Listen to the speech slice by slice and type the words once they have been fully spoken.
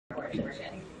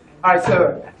All right,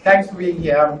 so thanks for being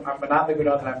here. I'm Ananda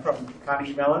Gunawardena. I'm from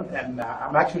Carnegie Mellon, and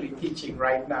I'm actually teaching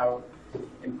right now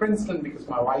in Princeton because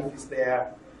my wife is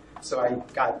there. So I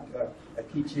got I'm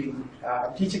teaching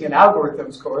an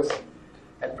algorithms course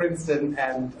at Princeton,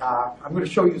 and I'm going to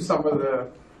show you some of the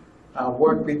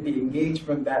work with the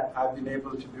engagement that I've been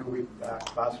able to do with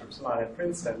Classroom Salon at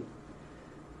Princeton.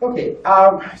 Okay,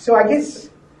 so I guess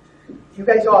you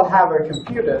guys all have a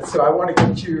computer, so I want to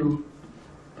get you,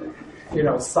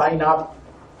 sign up,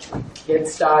 get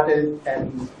started,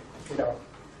 and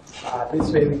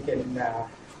this way we can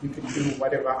you can do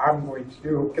whatever I'm going to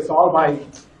do, because all my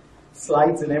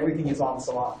slides and everything is on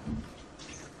Salon.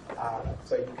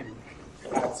 So you can.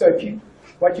 So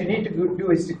what you need to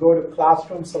do is to go to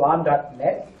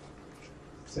classroomsalon.net.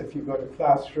 So if you go to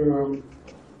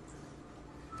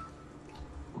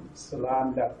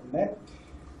classroomsalon.net,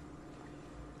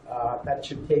 that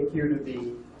should take you to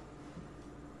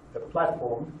the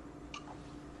platform.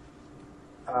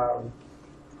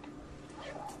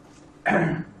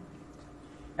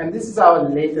 And this is our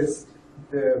latest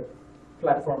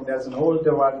platform. There's an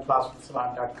older one,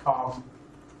 classroomsalon.com.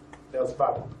 There's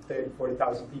about 30,000,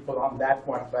 40,000 people on that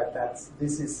one, but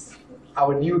this is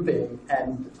our new thing,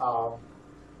 and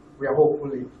we are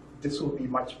hopefully this will be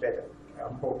much better.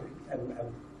 I'm hoping, and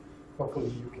hopefully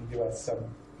you can give us some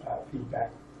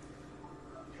feedback.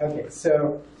 Okay,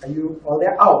 so are you all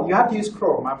there? Oh, you have to use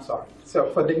Chrome. I'm sorry. So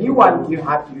for the new one, you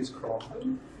have to use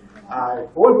Chrome.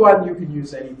 Old one, you can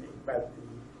use anything,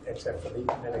 except for the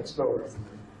Internet Explorer.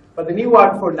 But the new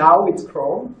one, for now, it's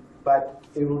Chrome, but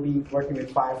it will be working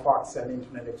with Firefox and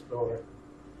Internet Explorer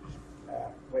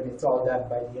when it's all done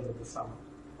by the end of the summer.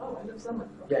 Oh, end of summer.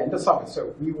 Yeah, end of summer.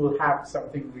 So we will have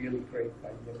something really great by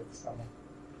the end of the summer.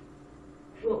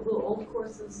 Will old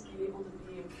courses be able to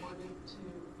be imported to?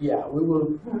 Yeah, we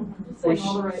will push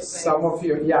some of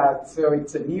your, so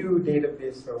it's a new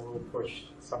database, so we'll push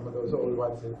some of those old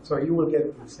ones in. So you will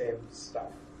get the same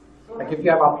stuff. Like if you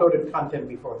have uploaded content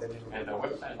before, then it will. And the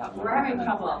website not We're having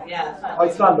trouble, yeah. Oh,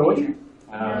 it's not loading?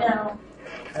 No.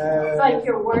 It's like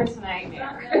your worst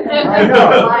nightmare. I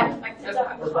know.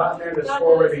 We're not there to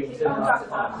forwarding to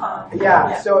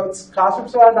Yeah, so it's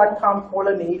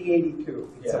classroomsalon.com/8082.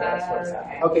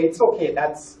 Okay, it's okay.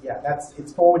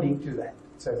 It's forwarding to that.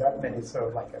 So that then is sort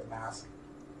of like a mask.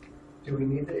 Do we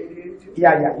need the 8082?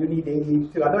 Yeah, you need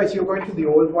 8082. Otherwise, you're going to the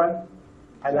old one.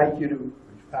 I'd like you to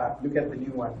look at the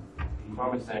new one.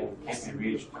 Chrome is saying can't be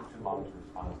reached, took too long to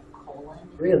respond.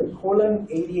 Really?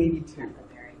 :8082.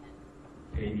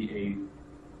 88.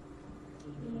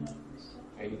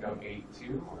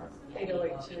 8082 or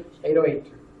 8082.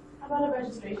 8082. How about a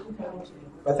registration code?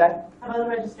 What's that? How about a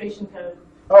registration code?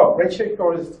 Oh, registration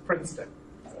code is Princeton.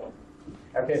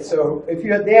 Okay, so if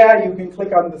you're there, you can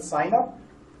click on the sign up,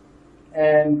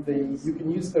 and you can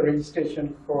use the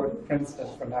registration code Princeton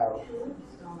for now. Oh,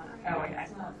 yeah.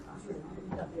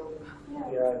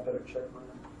 Yeah, I better check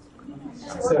mine.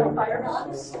 So,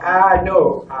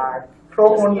 no,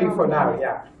 Chrome only for now,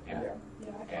 yeah.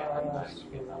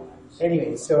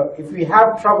 Anyway, so if we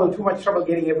have too much trouble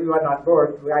getting everyone on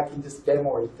board, I can just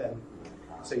demo it then.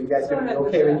 So you guys can be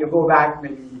okay. When you go back,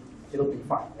 maybe it'll be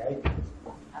fine, right?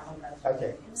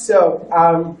 Okay. So,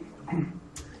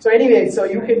 anyway, so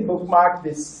you can bookmark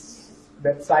this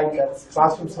website. That's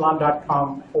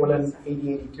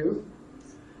classroomsalon.com:8082.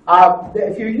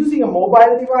 If you're using a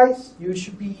mobile device, you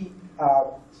should be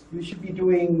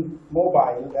doing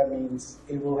mobile. That means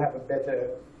it will have a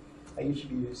better. You should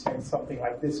be using something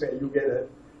like this, where you get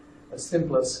a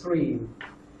simpler screen.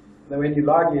 Then when you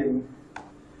log in,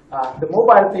 the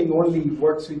mobile thing only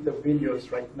works with the videos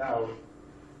right now,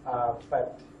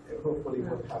 but hopefully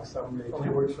we'll have some. Only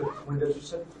works with Windows, you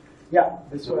said? Yeah,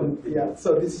 this one. Yeah,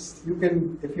 so this you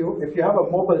can if you have a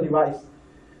mobile device.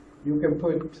 You can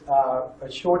put a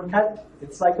shortcut.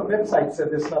 It's like a website, so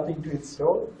there's nothing to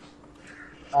install.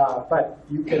 But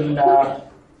you can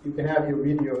have your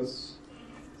videos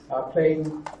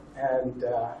playing, and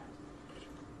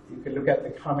you can look at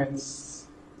the comments.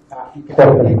 You can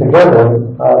navigate together.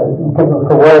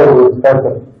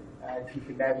 You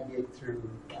can navigate through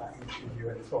each video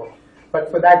and so on. But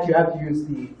for that, you have to use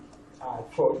the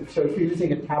phone. So if you're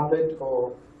using a tablet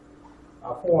or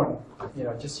a phone,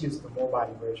 just use the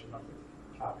mobile version of it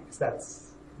because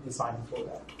that's designed for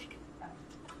that.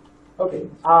 Okay,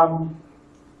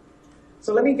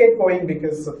 so let me get going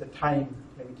because of the time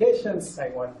limitations. I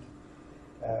want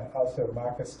also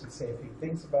Marcus to say a few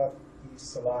things about the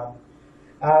Salon.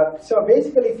 So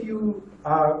basically, if you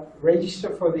register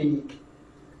for the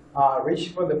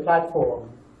platform,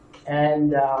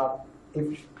 and how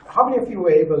many of you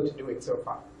were able to do it so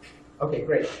far? Okay,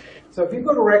 great. So if you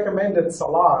go to recommended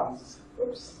salons,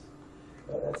 oops,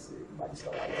 that's my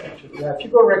salon actually. Yeah, if you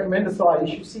go to recommended salon,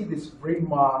 you should see this Bryn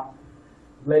Mawr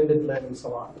blended learning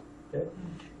salon. Okay?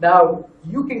 Now,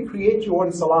 you can create your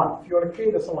own salon. If you want to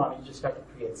create a salon, you just have to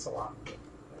create a salon.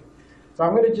 So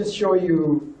I'm going to just show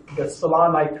you the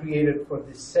salon I created for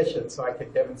this session so I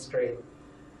can demonstrate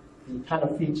the kind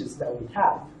of features that we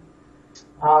have.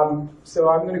 So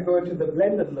I'm going to go to the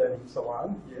blended learning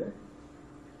salon here.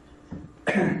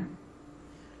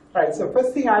 All right, so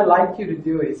first thing I'd like you to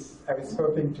do is, I was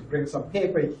hoping to bring some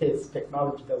paper in case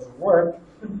technology doesn't work.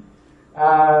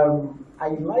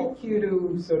 I'd like you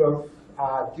to sort of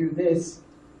do this.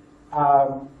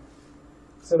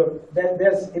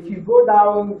 If you go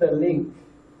down the link,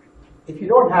 if you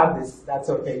don't have this, that's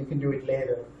okay, you can do it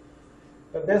later.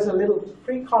 But there's a little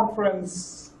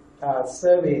pre-conference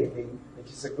survey thing,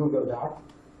 which is a Google Doc.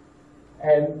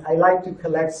 And I like to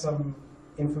collect some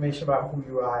information about who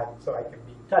you are so I can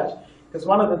be in touch. Because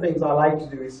one of the things I like to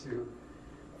do is to,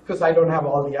 because I don't have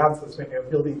all the answers when you're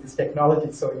building this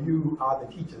technology, so you are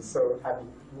the teachers. So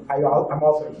I'm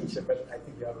also a teacher, but I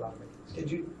think you have a lot of it. Did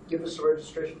you give us a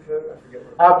registration code? I forget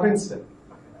what. Princeton.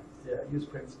 Yeah, use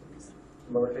Princeton.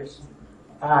 Lowercase?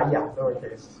 Yeah,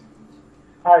 lowercase.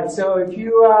 All right, so if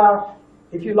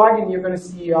you log in, you're going to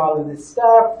see all of this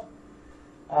stuff.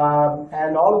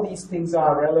 And all of these things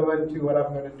are relevant to what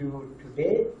I'm going to do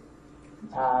today.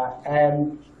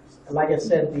 And like I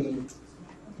said,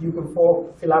 you can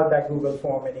fill out that Google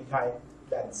form anytime.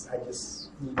 I just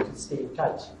need to stay in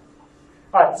touch.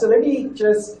 All right, so let me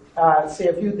just say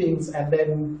a few things, and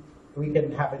then we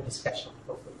can have a discussion,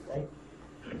 hopefully,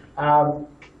 right?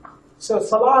 So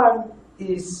Salon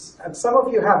is, some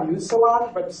of you have used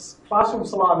Salon, but Classroom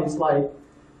Salon is like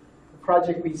a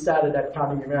project we started at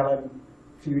Carnegie Mellon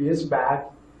a few years back.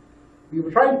 We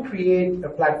were trying to create a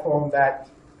platform that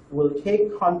will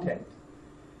take content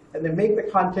and then make the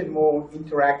content more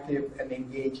interactive and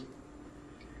engaging.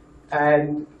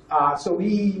 And so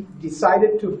we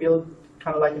decided to build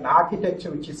kind of like an architecture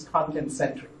which is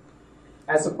content-centric,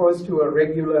 as opposed to a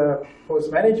regular course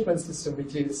management system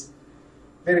which is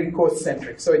very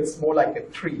course-centric. So it's more like a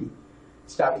tree,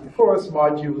 starting the course,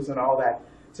 modules, and all that.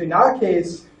 So in our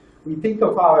case, we think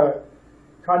of our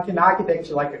content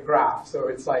architecture like a graph. So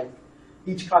it's like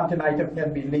each content item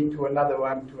can be linked to another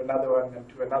one, to another one, and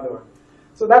to another one.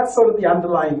 So that's sort of the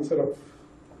underlying sort of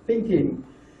thinking.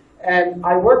 And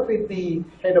I worked with the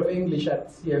head of English at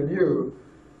CMU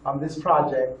on this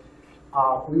project.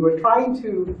 We were trying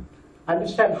to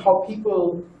understand how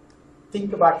people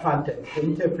think about content, the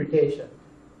interpretation.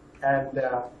 And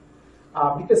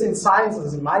because in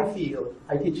sciences, in my field,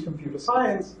 I teach computer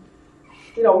science,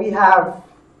 we have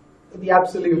the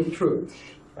absolute truth,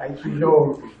 right? You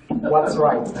know what's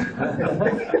right.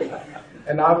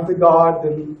 And I'm the God,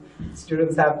 and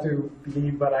students have to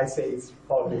believe what I say is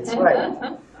always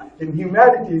right. In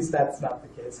humanities, that's not the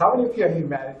case. How many of you are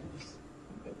humanities?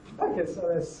 Okay, so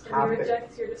that's half it.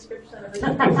 Reject your description of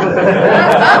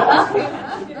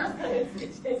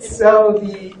it. So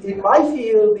in my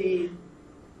field,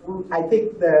 I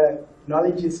think the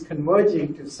knowledge is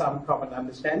converging to some common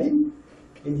understanding.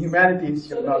 In humanities,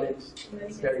 your knowledge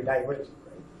is very divergent.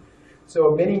 Right?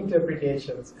 So many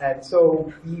interpretations. And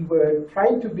so we were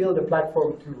trying to build a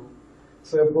platform to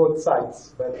serve both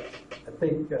sides, but I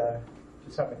think to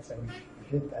some extent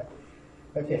we did that.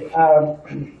 Okay.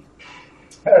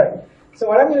 All right. So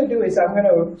what I'm going to do is I'm going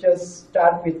to just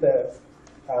start with the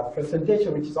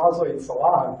presentation, which is also in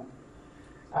Salon.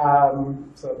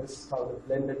 So this is called the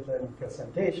blended learning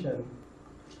presentation.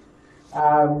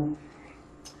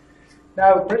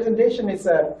 Now, presentation is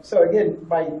so again,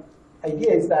 my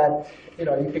idea is that you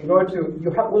can go to,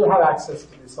 will have access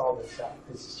to this all this stuff.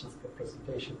 This is just the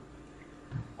presentation.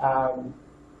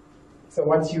 So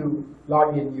once you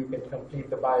log in, you can complete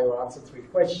the bio, answer 3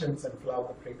 questions, and fill out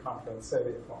the pre-conference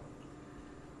survey form.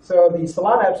 So the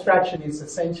Salon abstraction is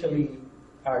essentially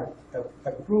a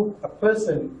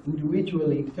person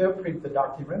individually interpret the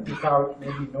document without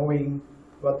maybe knowing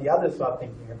what the others are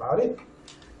thinking about it.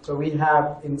 So we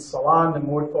have in Salon a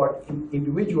mode called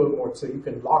individual mode, so you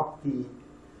can lock the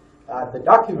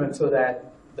document so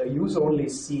that the user only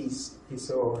sees his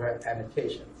or her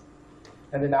annotations.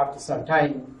 And then after some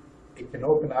time, it can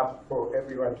open up for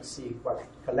everyone to see what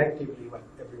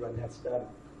everyone has done.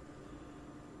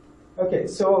 Okay,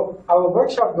 so our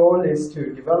workshop goal is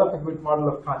to develop a good model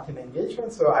of content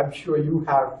engagement. So I'm sure you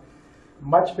have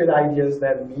much better ideas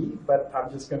than me, but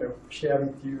I'm just going to share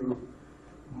with you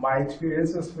my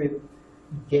experiences with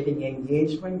getting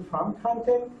engagement from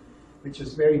content, which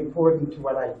is very important to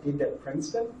what I did at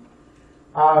Princeton.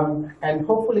 And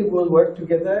hopefully we'll work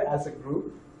together as a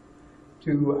group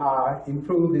to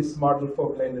improve this model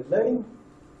for blended learning.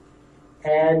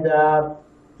 And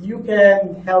you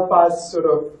can help us sort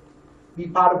of be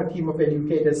part of a team of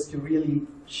educators to really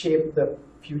shape the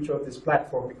future of this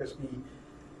platform, because we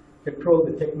control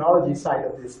the technology side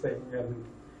of this thing, and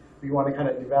we want to kind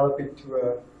of develop it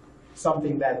to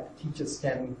something that teachers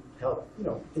can help. You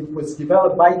know, it was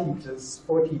developed by teachers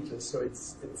for teachers, so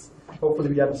it's hopefully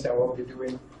we understand what we're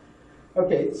doing.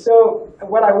 Okay, so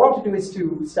what I want to do is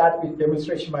to start with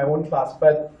demonstration of my own class,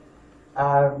 but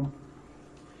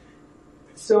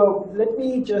so let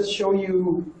me just show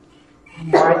you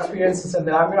my experiences, and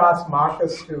then I'm going to ask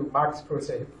Marcus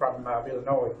Cruz from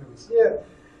Villanova, who's here.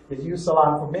 He's used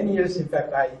Salon for many years. In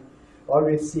fact, I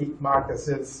always seek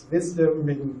Marcus's wisdom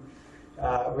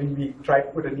when we try to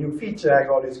put a new feature. I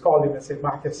always call him and say,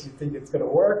 Marcus, you think it's going to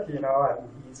work? You know, and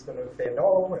he's going to say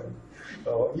no, and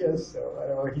oh yes. So I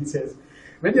don't know. He says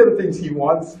many of the things he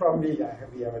wants from me,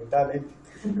 we haven't done it,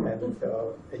 and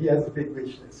he has a big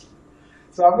wish list.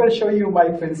 So I'm going to show you my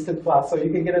Princeton class, so you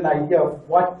can get an idea of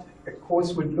what a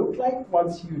course would look like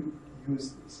once you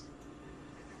use this.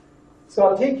 So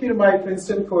I'll take you to my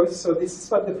Princeton course. So this is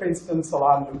what the Princeton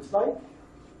Salon looks like.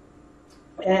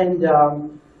 And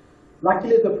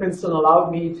luckily, the Princeton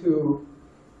allowed me to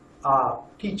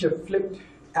teach a flipped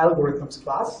algorithms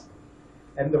class.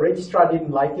 And the registrar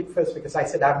didn't like it first because I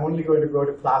said, I'm only going to go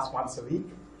to class once a week.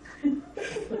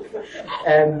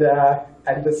 and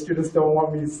the students don't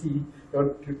want me to see,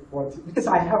 because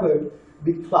I have a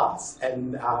big class.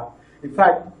 And in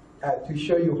fact, to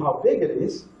show you how big it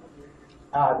is,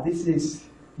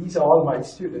 these are all my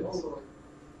students.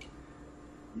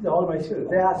 These are all my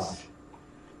students.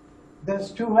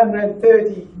 There's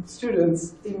 230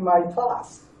 students in my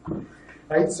class,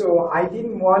 right? So I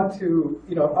didn't want to,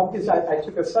 you know, obviously I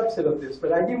took a subset of this,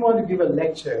 but I didn't want to give a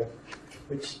lecture,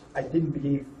 which I didn't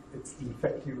believe it's the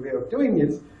effective way of doing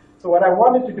it. So what I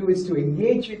wanted to do is to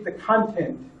engage with the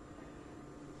content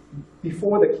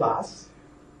before the class,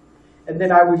 and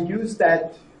then I would use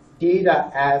that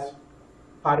data as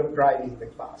part of driving the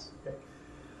class. Okay?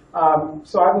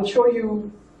 So I will show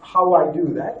you how I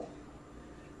do that.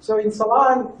 So in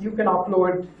Salon, you can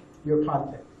upload your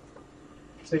content.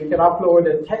 So you can upload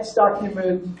a text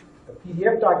document, a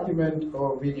PDF document,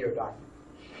 or a video document.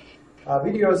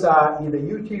 Videos are either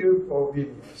YouTube or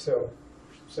video. So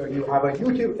you have a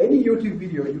YouTube, any YouTube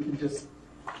video, you can just,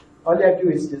 all you have to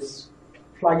do is just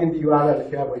plug in the URL.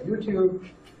 If you have a YouTube,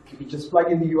 you can just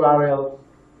plug in the URL.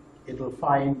 It'll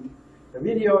find the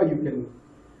video. You can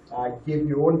give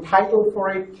your own title for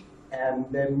it, and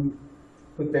then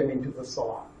put them into the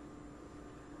Salon.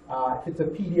 If it's a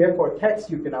PDF or text,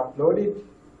 you can upload it,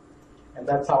 and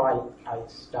that's how I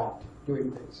start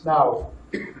doing things. Now,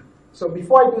 so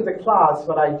before I do the class,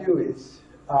 what I do is,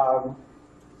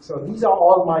 so these are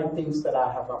all my things that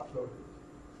I have uploaded.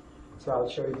 So I'll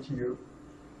show it to you.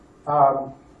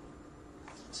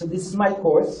 So this is my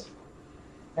course,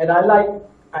 and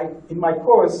in my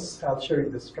course, I'll show you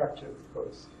the structure of the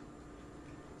course.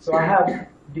 So I have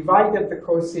divided the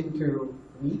course into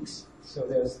weeks. So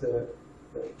there's the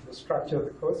structure of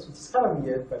the course, which is kind of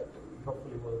weird, but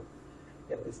hopefully we'll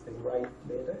get this thing right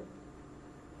later.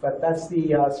 But that's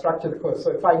the structure of the course.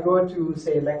 So if I go to,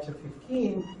 say, lecture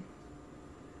 15,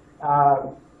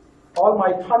 all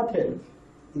my content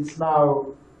is now,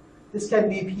 this can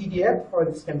be PDF or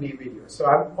this can be video. So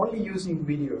I'm only using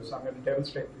videos. I'm going to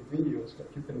demonstrate with videos, but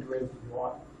you can do anything you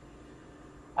want.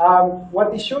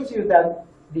 What this shows you is that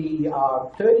the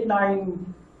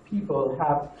 39 people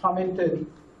have commented,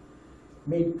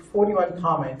 made 41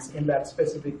 comments in that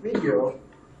specific video,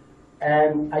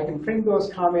 and I can print those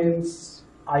comments.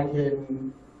 I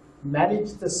can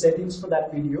manage the settings for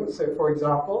that video. So for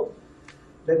example,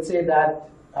 let's say that,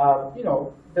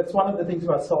 that's one of the things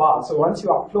about Salon. So once you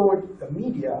upload a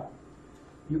media,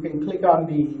 you can click on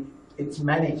its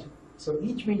manager. So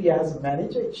each media has a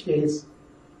manager. It says,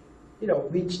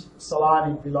 which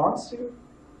Salon it belongs to.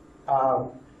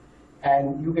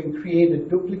 And you can create a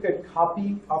duplicate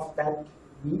copy of that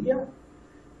media.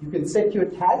 You can set your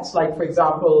tags. Like, for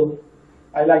example,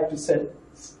 I like to set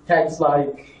tags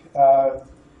like,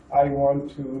 I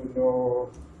want to know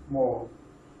more.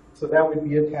 So that would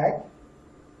be a tag.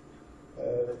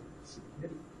 Oops,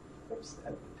 that's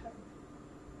the tag.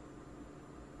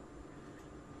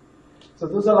 So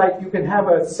those are like, you can have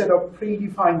a set of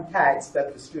predefined tags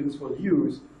that the students will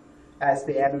use as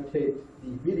they annotate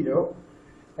the video.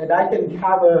 And I can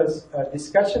have a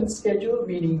discussion schedule,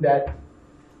 meaning that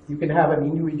you can have an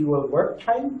individual work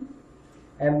time,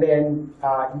 and then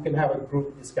you can have a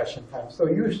group discussion time. So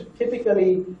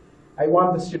typically, I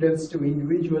want the students to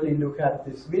individually look at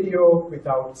this video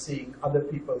without seeing other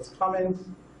people's comments.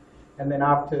 And then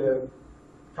after a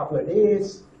couple of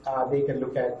days, they can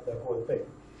look at the whole thing.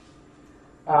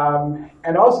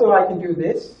 And also I can do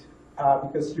this,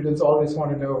 because students always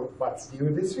want to know what's due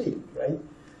this week, right?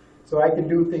 So I can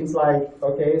do things like,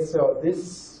 okay, so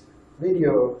this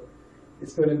video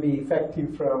is going to be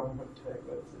effective from, what time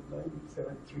was it,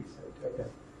 9:73, okay.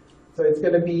 So it's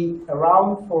going to be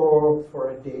around for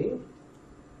a day,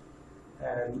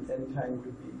 and end time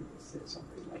would be, let's say,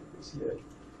 something like this here.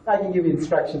 I can give you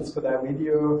instructions for that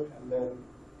video, and then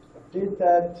update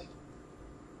that.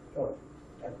 Oh,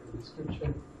 back to the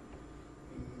description.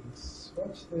 Please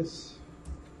watch this.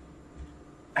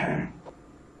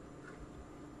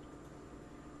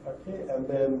 Okay, and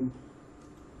then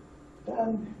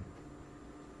done.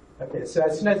 Okay, so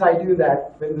as soon as I do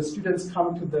that, when the students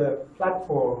come to the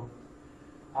platform,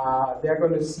 they're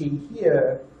going to see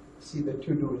here, see the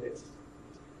to-do list.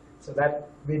 So that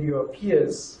video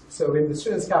appears. So when the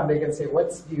students come, they can say,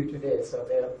 what's due today? So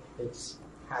they just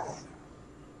have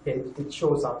it. It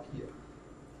shows up here.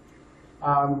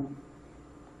 All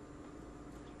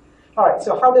right,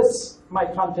 so how does my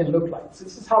content look like? So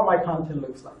this is how my content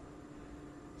looks like.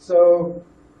 So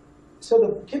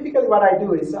typically what I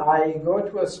do is I go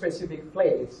to a specific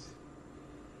place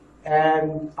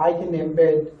and I can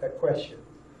embed a question.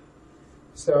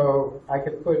 So I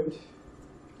could put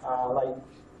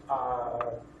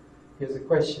here's a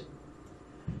question.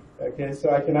 Okay,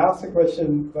 so I can ask the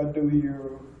question, what do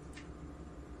you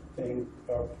think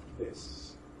of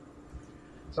this?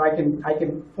 So I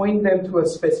can point them to a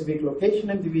specific location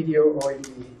in the video or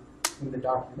in the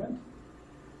document.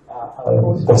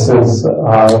 This is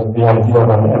the idea of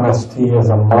an MST as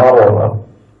a model.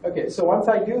 Okay, so once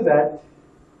I do that,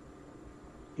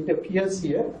 it appears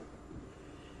here.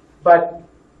 But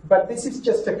this is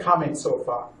just a comment so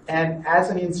far. And as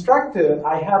an instructor,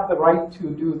 I have the right to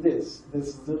do this.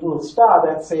 This little star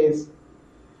that says,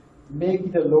 make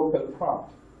it a local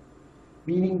prompt.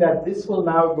 Meaning that this will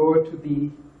now go to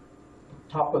the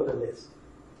top of the list.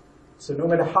 So no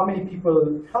matter how many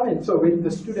people come in, so when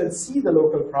the students see the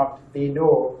local prompt, they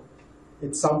know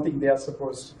it's something they are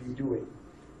supposed to be doing.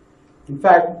 In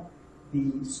fact,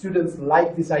 the students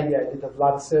like this idea. I did a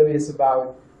lot of surveys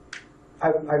about,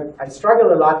 I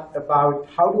struggle a lot about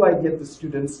how do I get the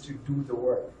students to do the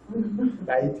work,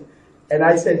 right? And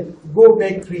I said, go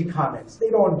make 3 comments. They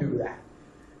don't do that.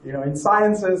 You know, in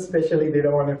sciences, especially, they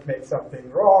don't want to make something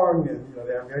wrong, and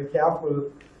they're very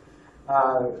careful.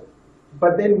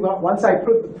 But then once I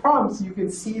put the prompts, you can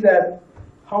see that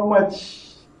how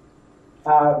much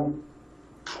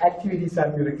activities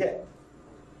I'm going to get.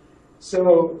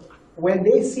 So when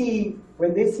they see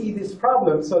this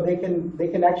problem, so they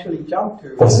can actually jump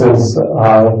to. This is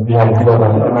the idea of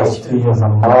an MST as a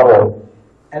model.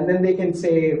 And then they can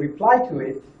say reply to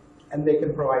it, and they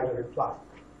can provide a reply.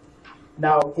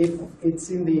 Now, if it's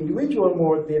in the individual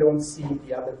mode, they don't see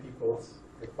the other people's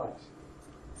replies.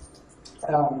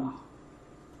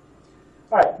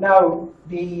 All right, now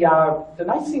the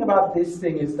nice thing about this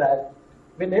thing is that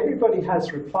when everybody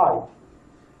has replied,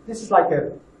 this is like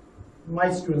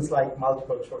my students like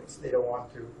multiple choice. They don't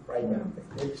want to write anything.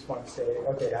 They just want to say,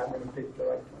 okay, I'm going to pick the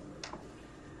right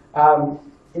one.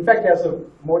 In fact, there's a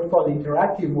mode called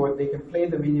interactive mode. They can play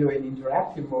the video in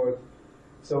interactive mode.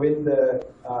 So when the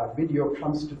video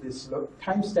comes to this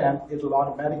timestamp, it'll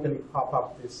automatically pop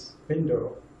up this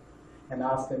window and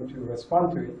ask them to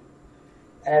respond to it.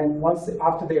 And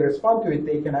after they respond to it,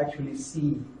 they can actually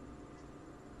see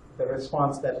the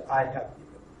response that I have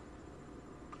given.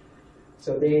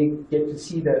 So they get to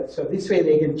see that. So this way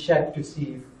they can check to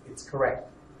see if it's correct.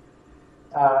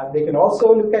 They can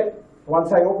also look at,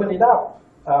 once I open it up,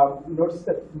 notice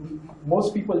that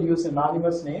most people use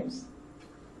anonymous names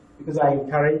because I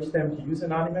encourage them to use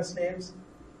anonymous names.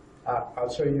 I'll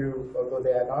show you, although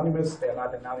they're anonymous, they're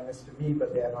not anonymous to me,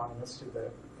 but they're anonymous to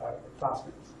the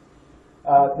classmates.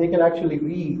 They can actually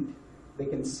read, they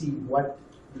can see what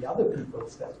the other people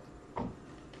said.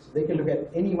 So they can look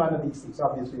at any one of these things.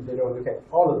 Obviously, they don't look at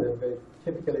all of them, but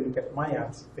typically look at my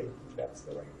answer, thinking that's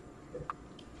the right one. Okay.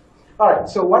 All right,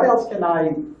 so what else can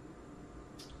I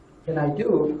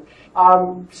do?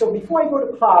 So before I go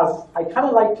to class, I kind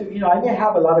of like to, I may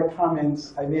have a lot of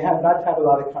comments, I may not have a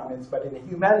lot of comments, but in the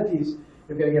humanities,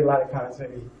 you're going to get a lot of comments.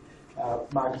 Maybe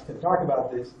Marcus can talk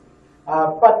about this.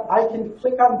 But I can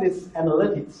click on this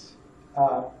analytics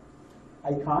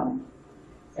icon,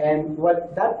 and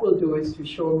what that will do is to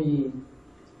show me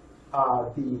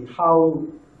how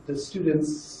the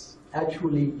students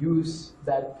actually use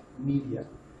that media.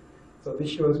 So this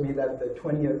shows me that the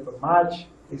 20th of March,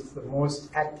 is the most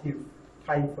active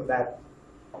time for that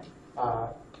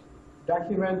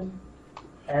document.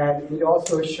 And it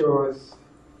also shows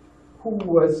who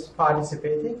was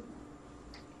participating.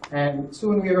 And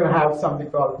soon we're going to have something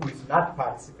called who's not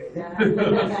participating.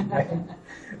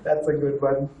 That's a good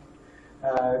one.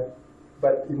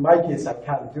 But in my case, I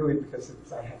can't do it because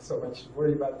I have so much to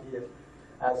worry about here.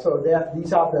 So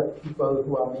these are the people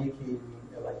who are making,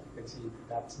 like you can see,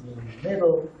 that's me in the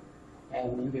middle,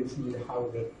 and you can see how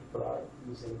the people are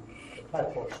using the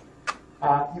platform.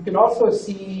 You can also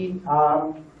see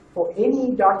for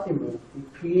any document,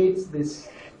 it creates this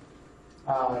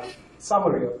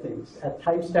summary of things. At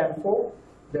timestamp 4,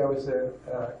 there was a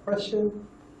question,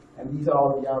 and these are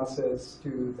all the answers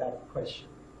to that question.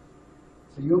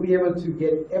 So you'll be able to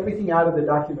get everything out of the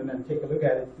document and take a look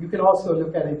at it. You can also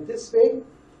look at it this way.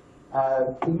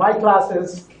 In my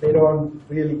classes, they don't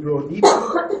really go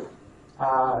deeply.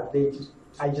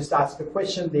 I just ask a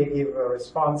question, they give a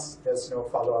response, there's no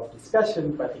follow-up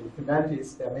discussion, but in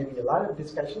humanities, there may be a lot of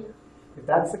discussion. If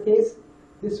that's the case,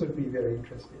 this would be very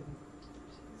interesting.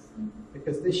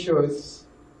 Because this shows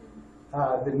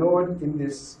the node in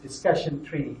this discussion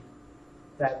tree.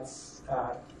 That's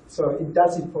so it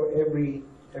does it for every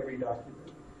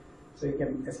document. So you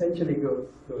can essentially go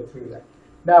through that.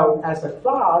 Now, as a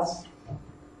class,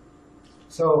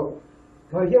 so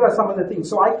here are some of the things.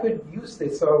 So I could use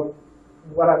this. So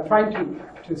what I'm trying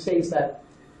to say is that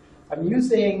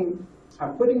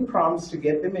I'm putting prompts to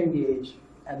get them engaged,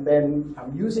 and then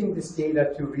I'm using this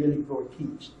data to really go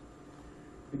teach.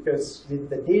 Because with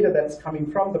the data that's coming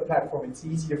from the platform, it's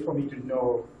easier for me to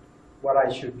know what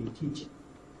I should be teaching.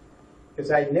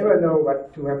 Because I never know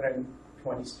what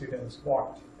 220 students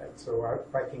want. Right? So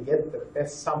if I can get the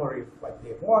best summary of what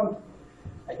they want,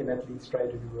 I can at least try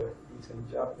to do a decent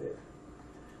job there.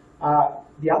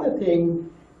 The other thing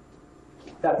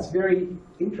that's very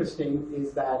interesting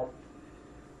is that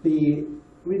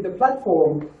with the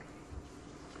platform,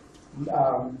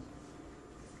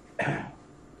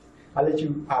 I'll let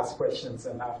you ask questions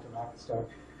and after Marcus talk.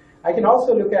 I can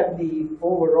also look at the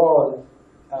overall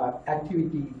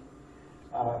activity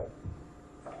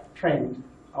trend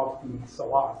of the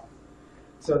Salat.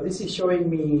 So this is showing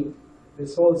me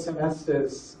this whole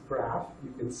semester's graph.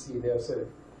 You can see there's a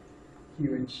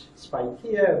huge spike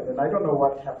here, and I don't know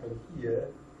what happened here.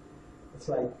 It's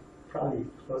like probably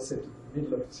closer to the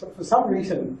middle of it. So for some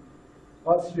reason,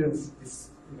 all students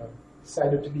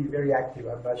decided to be very active.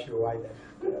 I'm not sure why that.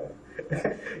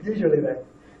 Usually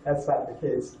that's not the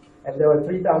case. And there were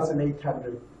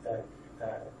 3,800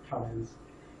 comments.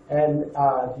 And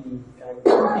the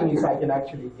good thing is I can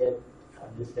actually get,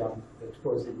 I'm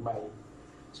exposing my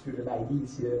student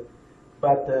IDs here.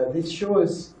 But this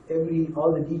shows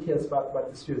all the details about what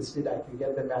the students did. I can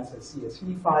get them as a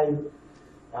CSV file.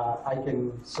 I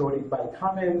can sort it by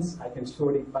comments. I can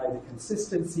sort it by the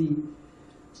consistency.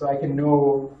 So I can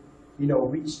know,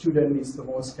 which student is the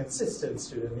most consistent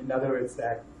student. In other words,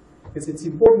 because it's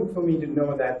important for me to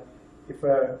know that if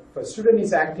a student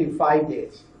is active 5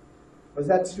 days, was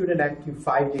that student active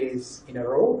 5 days in a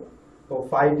row, or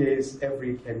 5 days a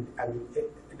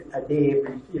day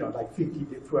every, like 50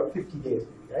 days, throughout 50 days,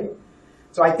 maybe, right?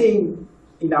 So I think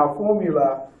in our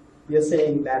formula, we are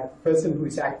saying that person who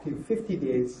is active 50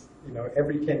 days,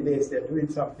 every 10 days they're doing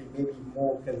something maybe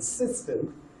more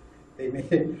consistent. They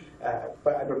may,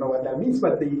 but I don't know what that means,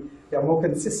 but they're more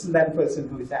consistent than person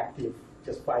who is active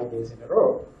just 5 days in a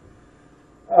row.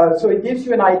 So it gives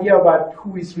you an idea about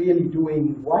who is really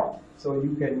doing what, so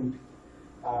you can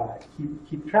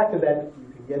keep track of that.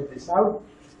 You can get this out.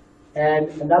 And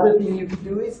another thing you can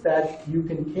do is that you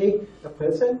can take a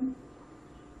person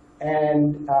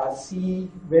and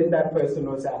see when that person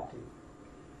was active.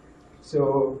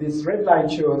 So this red line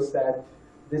shows that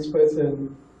this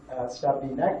person stopped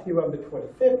being active on the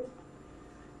 25th.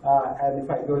 And if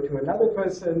I go to another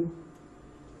person,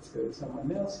 let's go to someone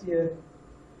else here.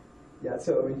 Yeah,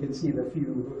 so we can see the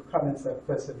few comments that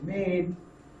person made.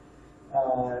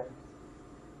 Let's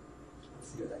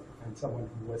see if I can find someone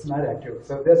who was not active.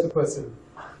 So there's a person.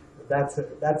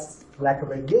 That's lack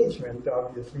of engagement,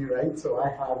 obviously, right? So I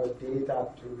have a data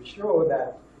to show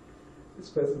that this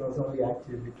person was only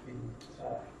active between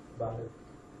about a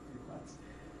few months.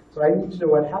 So I need to know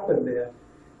what happened there.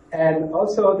 And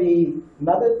also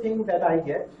another thing that I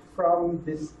get from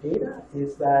this data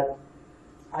is that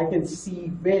I can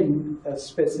see when a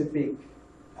specific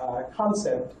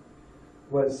concept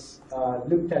was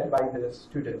looked at by the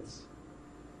students.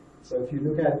 So if you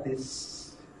look at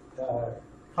this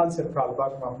concept called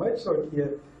bottom-up merge sort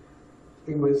here,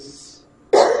 it was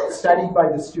studied by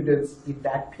the students in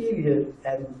that period,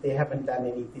 and they haven't done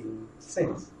anything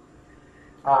since.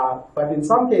 But in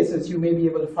some cases, you may be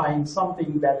able to find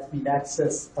something that's been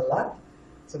accessed a lot.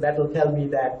 So that will tell me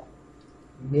that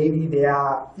maybe they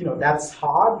are, that's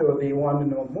hard, or they want to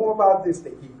know more about this.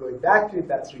 They keep going back to it.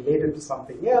 That's related to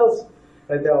something else.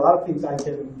 But there are a lot of things I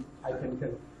can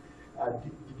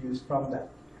deduce from that.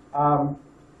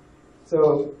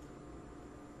 So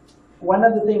one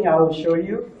other thing I will show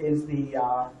you is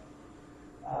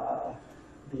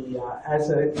as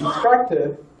an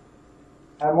instructor,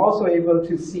 I'm also able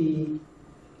to see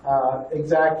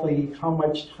exactly how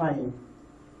much time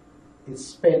is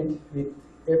spent with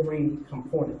every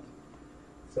component.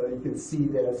 So you can see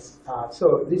there's,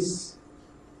 so this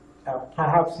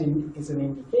perhaps is an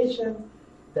indication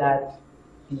that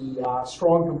the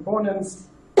strong components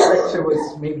lecture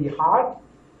was maybe hard.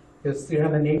 There's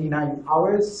 389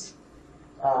 hours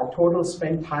total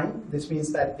spent time. This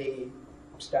means that they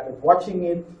started watching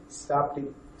it, stopped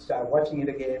it, started watching it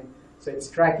again. So it's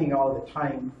tracking all the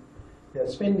time they're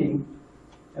spending.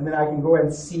 And then I can go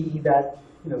and see that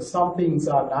some things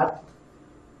are not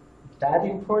that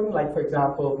important. Like, for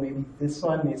example, maybe this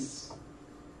one is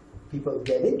people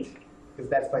get it, because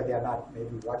that's why they're not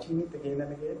maybe watching it again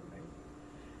and again. Right?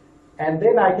 And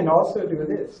then I can also do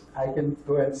this. I can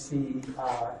go and see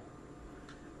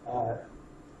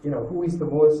who is the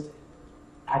most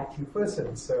active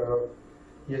person. So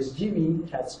here's Jimmy,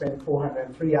 has spent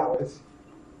 403 hours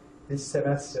this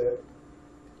semester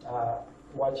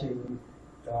watching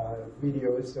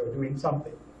videos or doing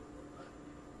something.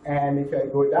 And if I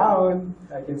go down,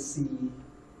 I can see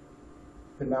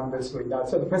the numbers going down.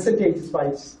 So the percentage is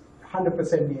by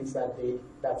 100% means that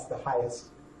that's the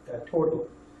highest total.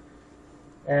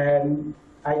 And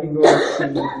I can go and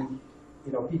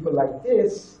see, people like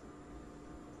this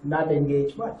not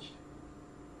engage much.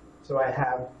 So I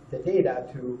have the data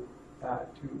to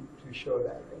show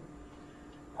that.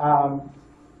 Right?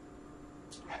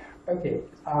 Okay.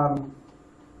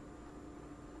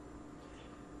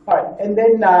 All right, and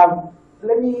then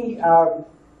let me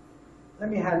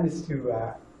hand this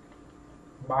to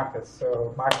Marcus.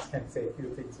 So Marcus can say a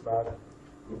few things about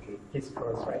his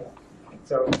course, right?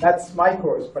 So that's my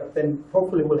course, but then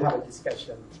hopefully we'll have a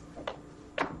discussion.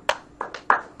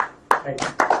 Thank you.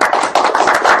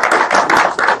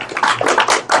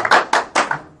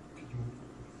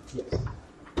 Yes.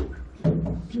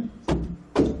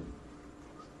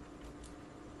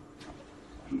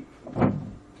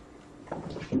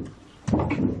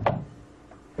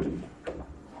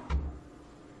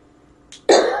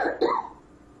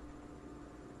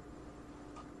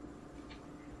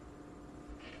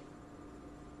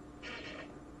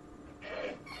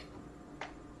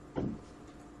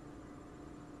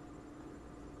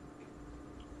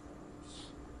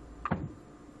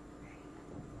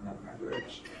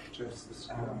 Just the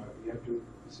screen. You have to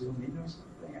zoom in or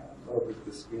something? Or with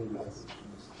the screen less.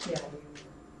 Yeah.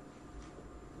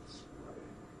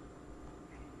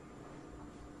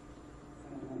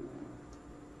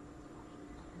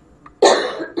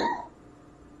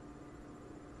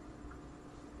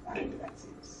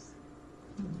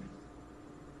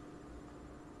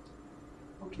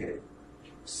 Okay.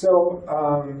 So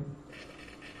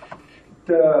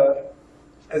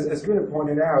as Gunnar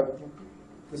pointed out,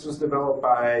 this was developed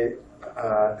by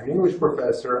an English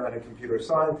professor and a computer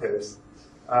scientist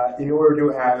in order to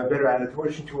have better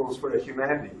annotation tools for the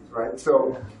humanities, right?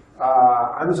 So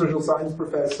I'm a social science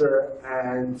professor,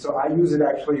 and so I use it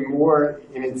actually more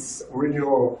in its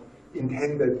original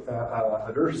intended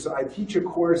version. So I teach a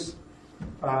course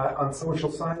on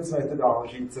social science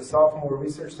methodology. It's a sophomore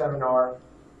research seminar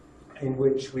in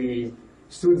which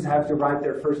students have to write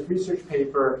their first research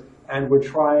paper, and we're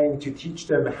trying to teach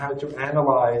them how to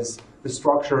analyze the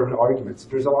structure of an argument. So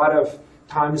there's a lot of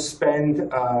time spent,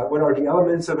 what are the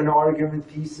elements of an argument,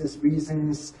 thesis,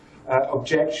 reasons,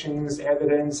 objections,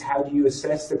 evidence, how do you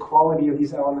assess the quality of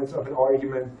these elements of an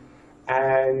argument,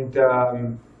 and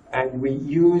we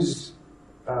use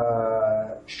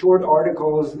short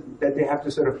articles that they have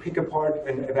to sort of pick apart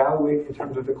and evaluate in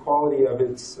terms of the quality of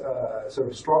its sort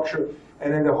of structure,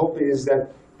 and then the hope is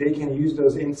that they can use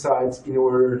those insights in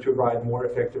order to write more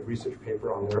effective research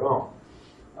paper on their own.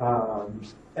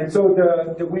 And so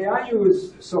the way I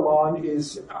use Salon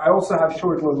is I also have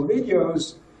short little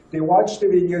videos. They watch the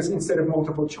videos instead of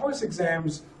multiple choice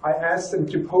exams. I ask them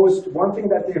to post one thing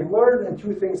that they've learned and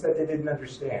two things that they didn't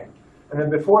understand. And then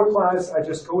before class, I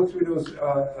just go through those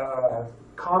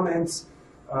comments,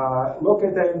 look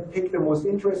at them, pick the most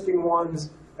interesting ones,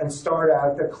 and start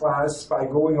out the class by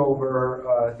going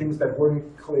over things that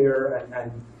weren't clear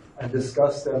and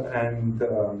discuss them and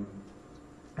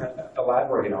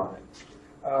elaborate on it.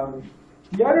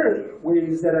 The other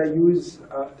ways that I use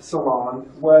Salon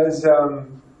was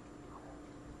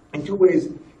in two ways.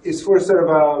 Is for sort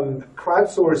of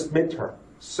crowdsourced midterm.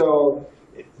 So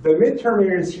the midterm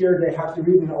areas here, they have to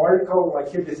read an article. Like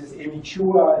here, this is Amy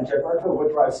Chua and Jeff Bartle,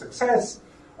 What Drives Success.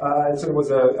 So it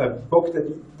was a book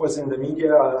that was in the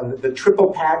media on the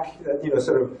triple pack. That,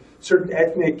 sort of certain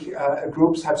ethnic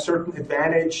groups have certain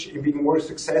advantage in being more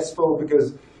successful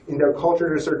because in their culture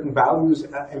there are certain values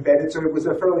embedded. So it was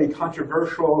a fairly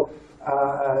controversial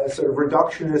sort of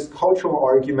reductionist cultural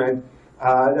argument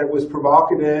that was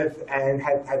provocative and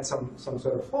had some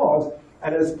sort of flaws.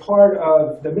 And as part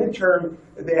of the midterm,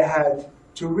 they had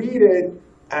to read it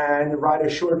and write a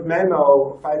short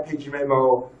memo, 5-page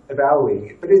memo, evaluating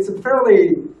it. But it's a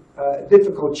fairly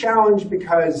difficult challenge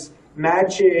because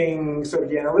matching sort of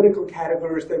the analytical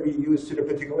categories that we use to the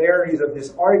particularities of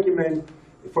this argument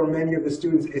for many of the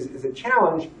students is a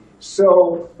challenge.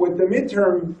 So what the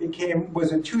midterm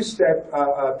was a two-step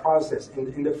process.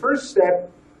 In the first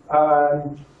step,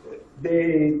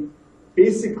 they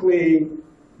basically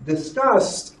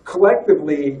discussed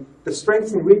collectively the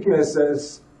strengths and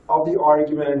weaknesses of the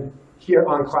argument here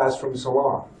on Classroom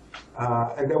Salon.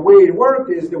 And the way it worked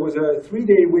is there was a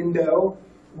 3-day window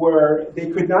where they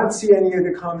could not see any of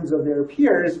the comments of their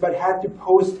peers, but had to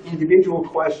post individual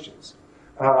questions.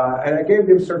 And I gave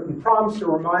them certain prompts to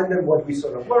remind them what we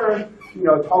sort of learned.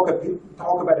 Talk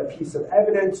about a piece of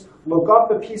evidence, look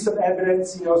up a piece of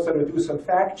evidence, sort of do some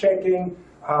fact checking,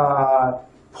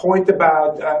 point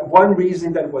about one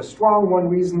reason that was strong, one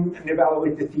reason, and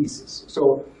evaluate the thesis.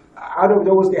 So out of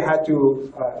those, they had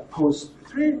to post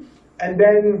 3. And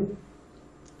then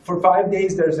for 5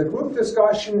 days, there's a group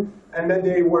discussion, and then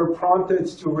they were prompted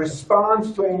to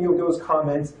respond to any of those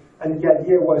comments. And the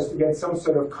idea was to get some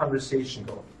sort of conversation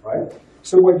going, right?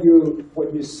 So what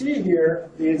you see here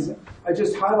is I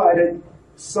just highlighted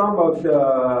some of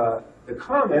the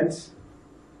comments.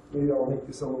 Maybe I'll make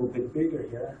this a little bit bigger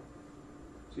here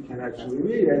so you can actually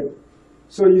read it.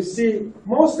 So you see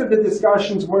most of the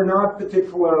discussions were not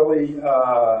particularly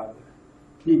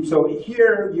deep. So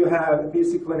here you have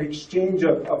basically an exchange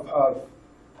of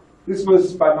this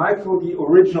was by Michael, the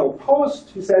original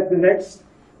post. He said the next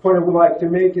point I would like to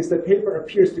make is that paper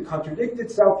appears to contradict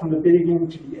itself from the beginning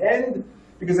to the end,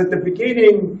 because at the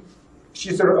beginning,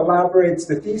 she sort of elaborates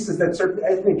the thesis that certain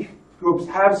ethnic groups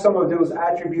have some of those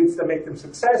attributes that make them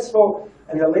successful,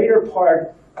 and the later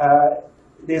part,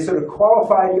 they sort of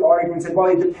qualify the argument and say,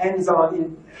 well, it depends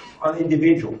on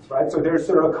individuals, right? So there's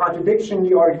sort of a contradiction in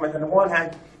the argument. On the one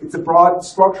hand, it's a broad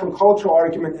structural cultural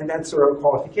argument, and that's sort of a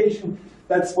qualification.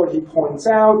 That's what he points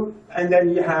out, and then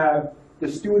you have the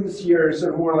students here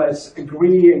sort of more or less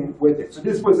agreeing with it. So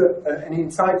this was an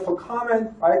insightful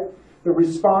comment, right? The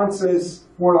responses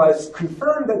more or less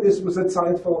confirmed that this was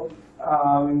insightful.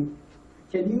 Can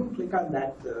you click on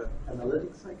that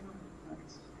analytics icon?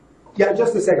 Yeah,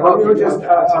 just a second. Let me just.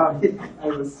 I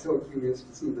was so curious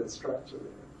to see the structure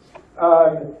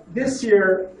there.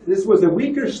 This was a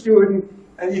weaker student,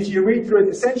 and if you read through it,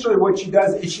 essentially what she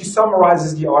does is she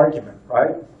summarizes the argument,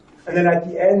 right? And then at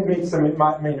the end makes a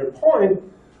major point.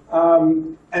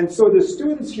 And so the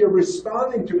students here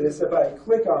responding to this, if I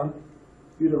click on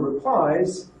view the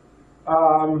replies,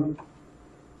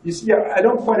 you see, I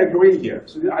don't quite agree here.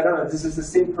 So I don't know, this is the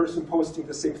same person posting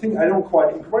the same thing. I don't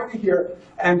quite agree here.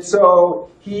 And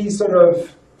so he sort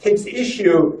of takes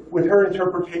issue with her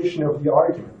interpretation of the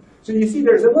argument. So you see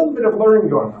there's a little bit of learning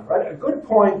going on, right? A good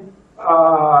point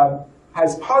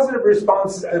has positive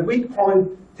responses. A weak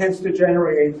point tends to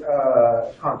generate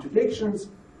contradictions.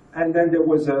 And then there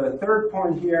was a third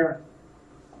point here.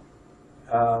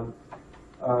 The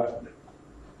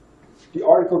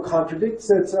article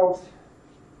contradicts itself.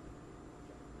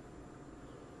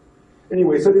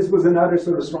 Anyway, so this was another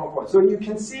sort of strong point. So you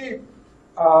can see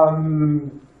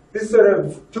this sort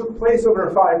of took place over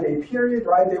a 5-day period,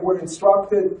 right? They were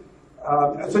instructed.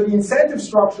 So the incentive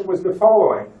structure was the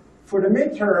following. For the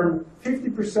midterm,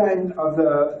 50% of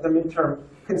the midterm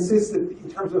consisted in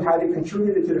terms of how they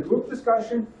contributed to the group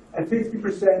discussion, and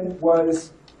 50%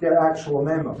 was their actual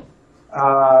memo.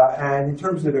 And in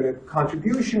terms of the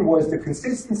contribution was the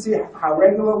consistency, how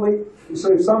regularly.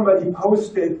 So if somebody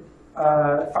posted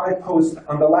 5 posts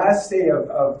on the last day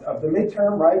of the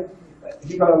midterm, right,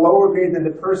 he got a lower grade than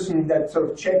the person that sort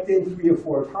of checked in 3 or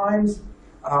 4 times.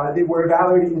 They were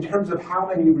evaluated in terms of how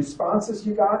many responses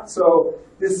you got. So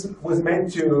this was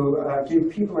meant to give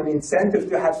people an incentive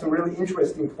to have some really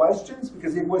interesting questions,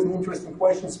 because if it wasn't interesting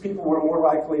questions, people were more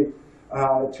likely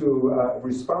to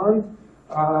respond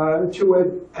to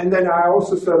it. And then I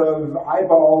also sort of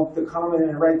eyeballed the comment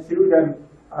and read through them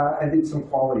and did some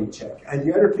quality check. And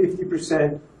the other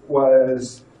 50%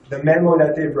 was the memo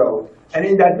that they wrote. And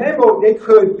in that memo, they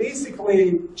could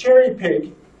basically cherry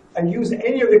pick and use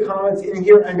any of the comments in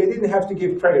here, and they didn't have to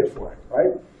give credit for it,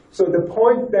 right? So the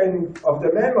point then of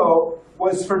the memo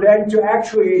was for them to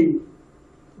actually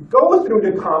go through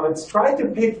the comments, try to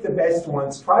pick the best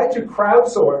ones, try to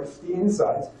crowdsource the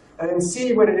insights, and then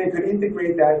see whether they could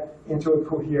integrate that into a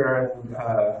coherent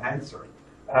answer.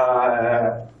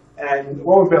 And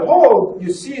lo and behold,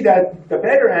 you see that the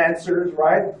better answers,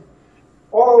 right,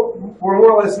 all were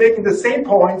more or less making the same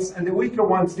points, and the weaker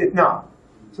ones did not.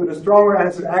 So the stronger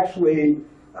answers actually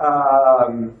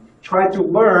tried to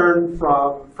learn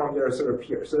from their sort of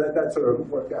peers. So that sort of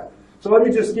worked out. So let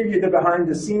me just give you the behind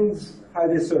the scenes, how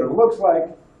this sort of looks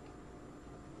like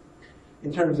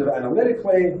in terms of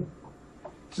analytically.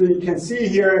 So you can see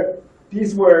here,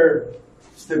 these were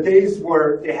the days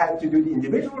where they had to do the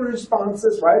individual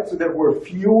responses, right? So there were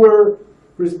fewer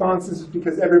responses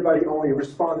because everybody only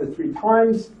responded 3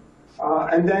 times.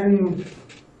 And then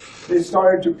they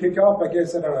started to pick up, I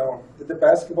guess, I don't know, did the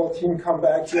basketball team come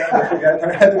back yet? I forget,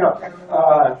 I don't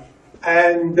know.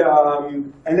 And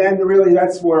then really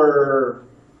that's where,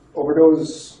 over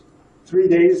those 3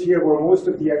 days here, where most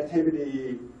of the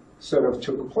activity sort of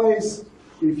took place.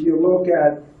 If you look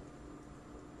at,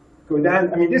 go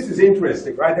down, I mean, this is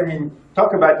interesting, right? I mean,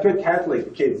 talk about good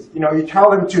Catholic kids. You know, you tell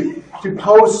them to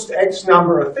post X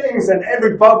number of things, and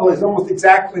every bubble is almost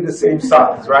exactly the same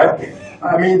size, right?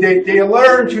 I mean, they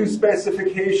learn to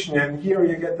specification, and here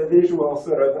you get the visual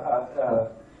sort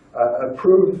of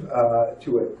proof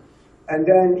to it. And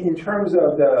then in terms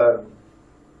of the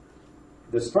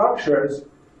structures,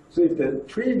 so if the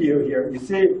tree view here, you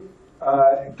see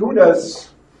Guda's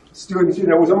students, you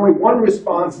know, was only one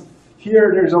response.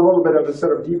 Here, there's a little bit of a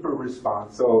sort of deeper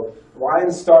response. So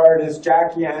Ryan started, as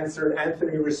Jackie answered,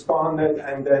 Anthony responded,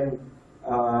 and then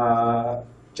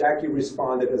Jackie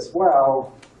responded as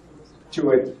well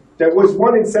to it. There was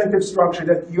one incentive structure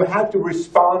that you had to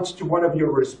respond to one of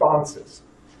your responses.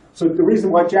 So the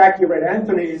reason why Jackie read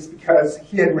Anthony is because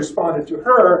he had responded to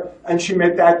her, and she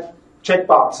met that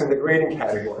checkbox in the grading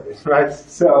categories, right?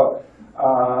 So,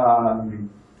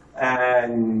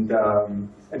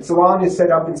 and Salon is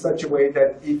set up in such a way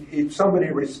that if somebody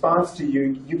responds to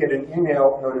you, you get an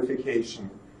email notification.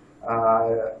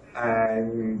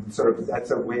 And sort of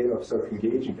that's a way of sort of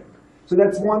engaging them. So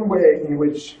that's one way in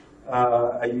which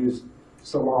I used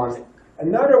Salon.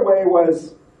 Another way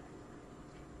was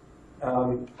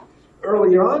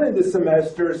earlier on in the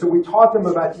semester, so we taught them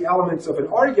about the elements of an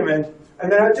argument.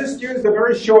 And then I just used a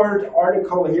very short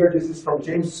article here. This is from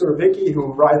James Surovicki,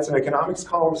 who writes in economics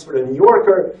columns for the New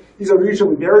Yorker. These are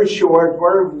usually very short,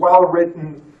 very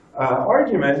well-written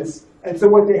arguments. And so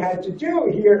what they had to do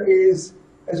here is,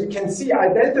 as you can see,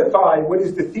 identify what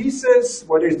is the thesis,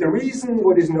 what is the reason,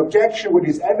 what is an objection, what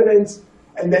is evidence,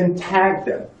 and then tag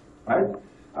them, right?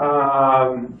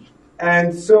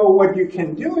 And so what you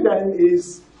can do then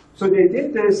is, so they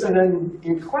did this, and then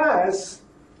in class,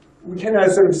 we can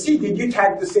sort of see, did you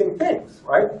tag the same things,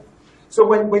 right? So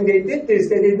when they did this,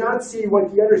 they did not see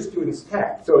what the other students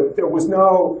tagged. So there was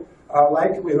no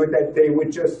likelihood that they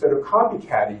would just sort of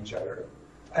copycat each other.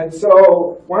 And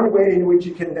so one way in which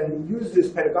you can then use this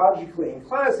pedagogically in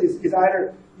class is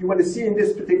either you want to see in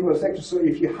this particular section, so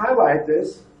if you highlight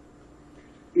this,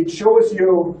 it shows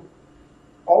you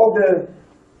all the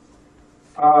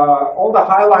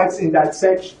highlights in that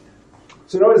section.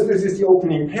 So notice this is the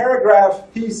opening paragraph,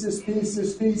 thesis,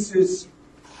 thesis, thesis,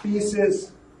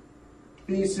 thesis,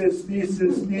 thesis,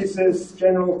 thesis, thesis,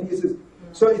 general thesis.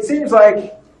 So it seems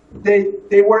like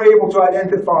they were able to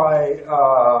identify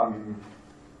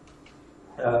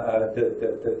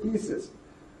the thesis.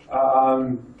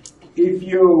 If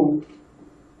you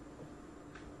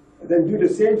then do the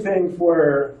same thing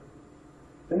for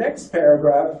the next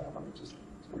paragraph, let me just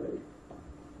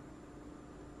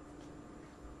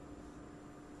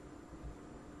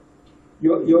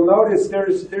You'll notice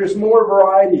there's more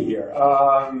variety here.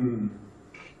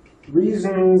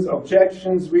 Reasons,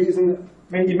 objections, reason.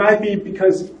 I mean, it might be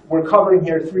because we're covering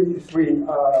here three.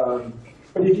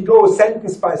 But if you go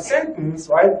sentence by sentence,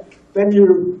 right, then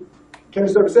you can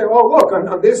sort of say, oh, look,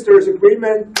 on this there's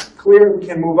agreement, clear, we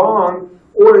can move on.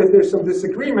 Or if there's some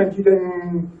disagreement, you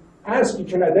then ask, you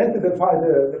can identify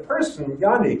the person.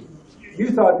 Yannick,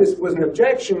 you thought this was an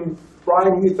objection.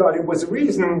 Brian, you thought it was a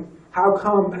reason. How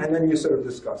come? And then you sort of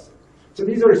discuss it. So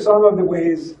these are some of the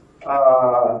ways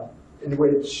in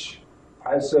which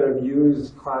I sort of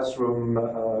use classroom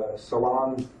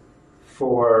Salon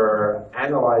for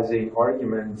analyzing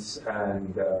arguments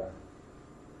and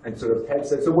sort of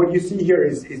text. So what you see here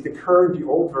is the current, the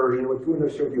old version. What Gunnar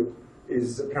showed you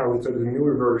is apparently sort of the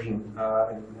newer version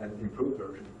and improved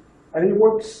version. And it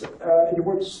works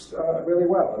really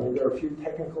well. I mean, there are a few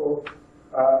technical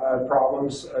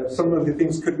problems. Some of the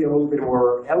things could be a little bit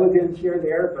more elegant here and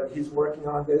there, but he's working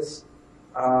on this.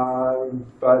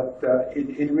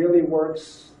 It really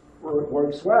works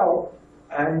well,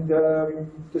 and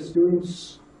the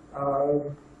students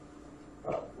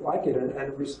like it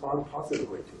and respond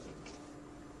positively to it.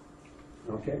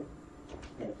 Okay.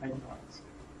 Okay, thank you, Alex.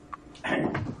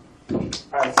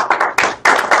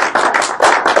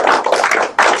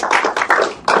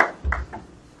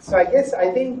 So I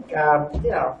think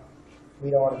we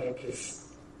don't want to make this.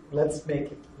 Let's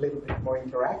make it a little bit more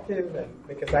interactive, and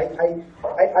because I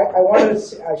want to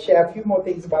share a few more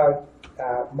things about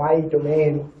my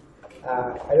domain.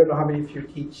 I don't know how many of you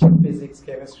teach physics,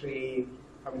 chemistry.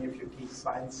 How many of you teach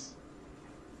science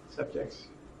subjects?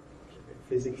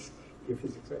 Physics, your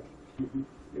physics, right? Mm-hmm.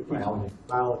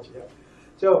 Biology, yeah.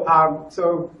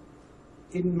 So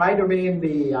in my domain,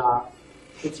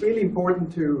 it's really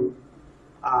important to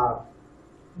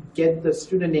get the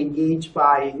student engaged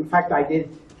by. In fact, I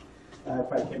did.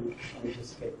 If I can, let me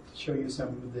just show you some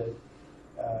of the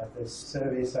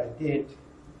surveys I did.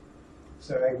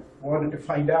 So I wanted to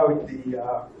find out the.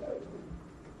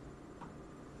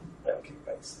 Okay,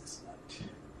 why is this not?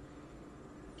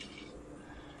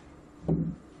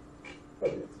 Oh,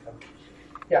 it's coming.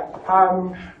 Yeah.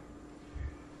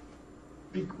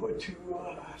 We go to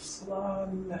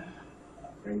Salon,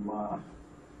 Rima.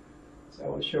 So I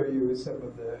will show you some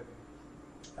of the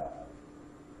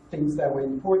things that were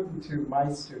important to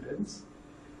my students.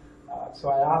 So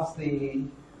I asked the.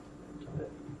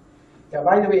 Yeah.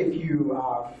 By the way, if you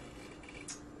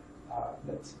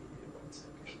let's see here 1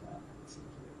 second. Let's see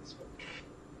here this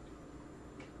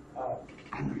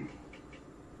one.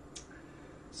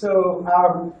 So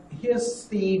here's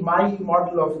my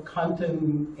model of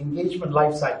content engagement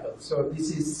life cycle. So this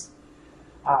is,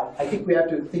 I think we have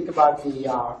to think about the,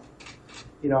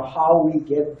 how we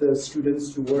get the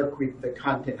students to work with the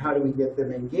content. How do we get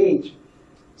them engaged?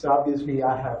 So obviously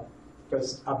I have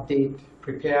first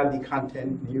prepare the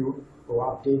content, new, or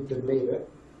update them later.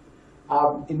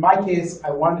 In my case,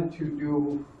 I wanted to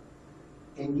do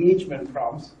engagement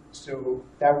prompts. So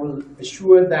that will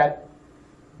assure that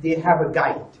they have a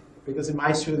guide, because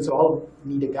my students all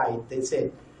need a guide. They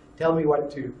said, tell me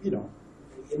what to, you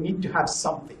need to have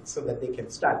something so that they can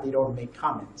start. They don't make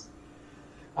comments.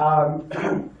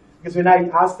 Because when I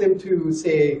ask them to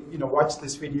say, watch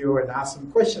this video and ask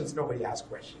them questions, nobody asks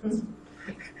questions.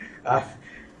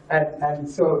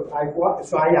 So I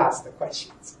asked the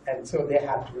questions, and so they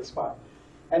had to respond.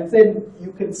 And then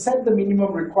you can set the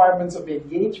minimum requirements of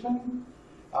engagement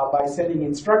by setting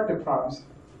instructor prompts,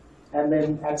 and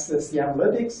then access the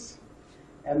analytics,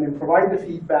 and then provide the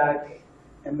feedback,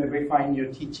 and then refine your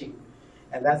teaching.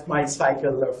 And that's my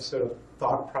cycle of sort of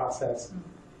thought process.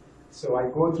 So I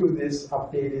go through this,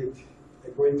 updated,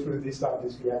 going through this,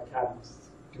 obviously I can't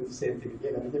do the same thing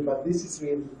again and again, but this is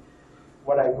really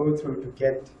what I go through to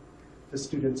get the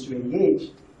students to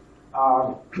engage.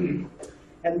 And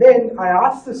then I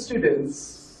ask the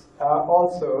students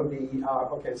also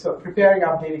so preparing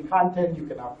updated content, you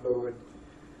can upload,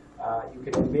 you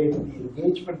can embed the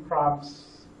engagement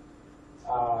prompts,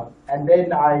 and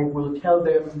then I will tell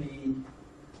them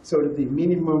the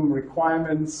minimum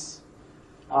requirements.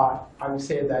 I would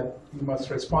say that you must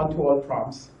respond to all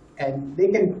prompts, and they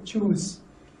can choose,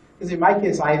 because in my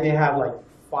case I may have like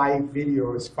 5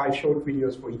 short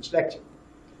videos for each lecture.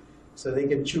 So they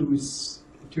can choose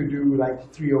to do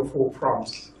like 3 or 4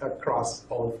 prompts across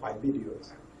all 5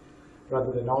 videos,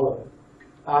 rather than all of them.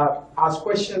 Ask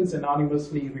questions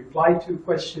anonymously, reply to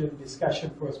question, discussion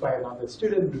posed by another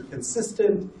student, be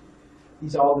consistent.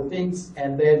 These are all the things.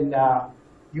 And then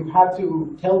you have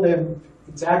to tell them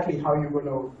exactly how you're going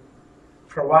to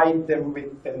provide them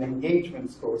with an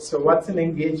engagement score. So what's an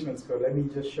engagement score? Let me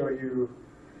just show you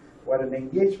what an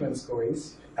engagement score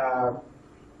is.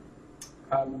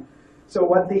 So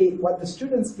what the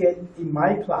students get in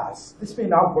my class, this may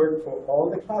not work for all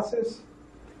the classes,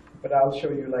 but I'll show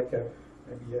you like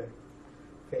maybe a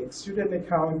fake student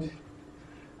account.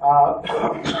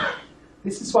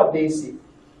 This is what they see.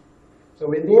 So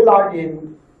when they log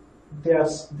in,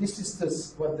 this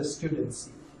is what the students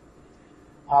see.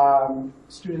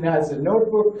 Student has a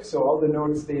notebook, so all the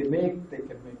notes they make, they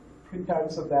can make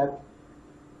printouts of that.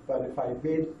 But if I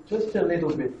wait just a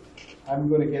little bit, I'm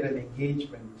going to get an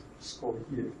engagement score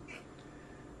here.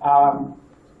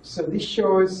 So this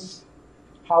shows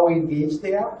how engaged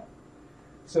they are.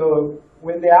 So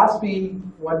when they ask me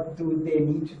what do they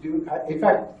need to do, in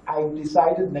fact, I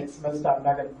decided next semester I'm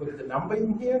not going to put the number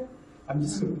in here, I'm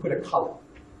just going to put a color.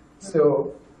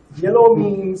 So yellow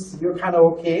means you're kind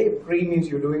of okay, green means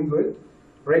you're doing good,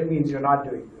 red means you're not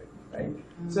doing good, right?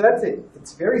 So that's it.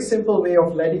 It's a very simple way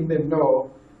of letting them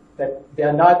know that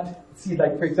they're not, see,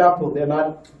 like for example,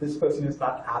 this person is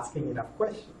not asking enough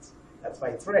questions. That's why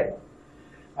it's red.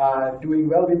 Doing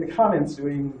well with the comments,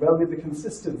 doing well with the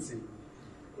consistency.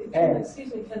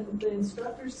 Excuse me, can the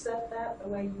instructor set that the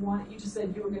way you want it? You just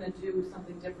said you were going to do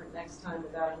something different next time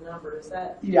without a number. Is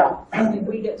that something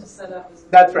we get to set up?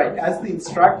 That's right. As the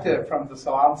instructor from the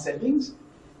salon settings,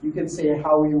 you can say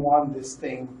how you want this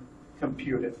thing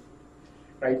computed.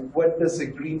 Right? What does a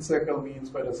green circle mean?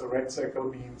 What does a red circle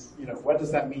mean? You know, what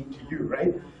does that mean to you,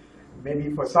 right?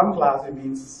 Maybe for some class it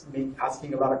means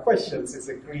asking a lot of questions. It's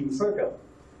a green circle.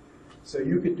 So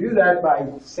you could do that by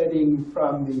setting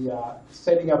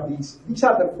up these. These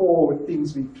are the 4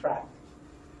 things we track.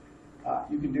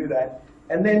 You can do that.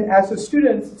 And then as a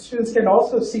student, students can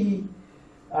also see,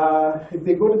 if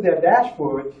they go to their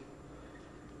dashboard,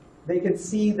 they can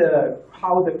see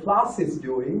how the class is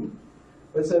doing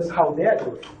versus how they're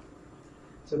doing.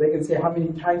 So they can say how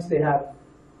many times they have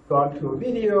gone to a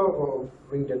video or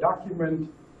read a document.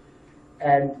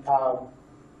 And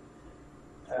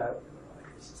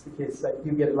this is the case that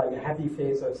you get like a happy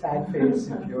face or a sad face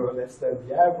if you're less than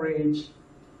the average.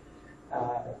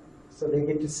 So they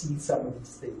get to see some of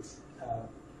these things.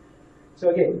 So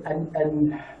again,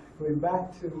 and going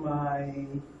back to my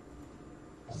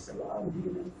salon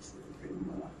units.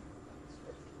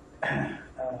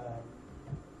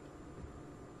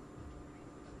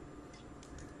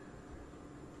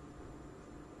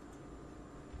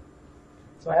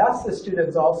 So I asked the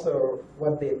students also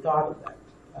what they thought of that.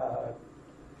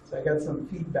 So I got some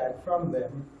feedback from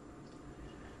them.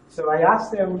 So I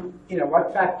asked them, you know,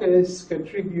 what factors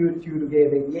contribute you to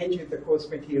get engaged with the course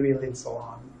material and so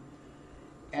on.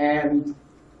 And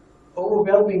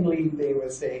overwhelmingly, they were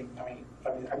saying,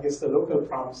 I guess the local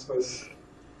prompts was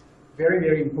very,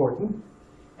 very important.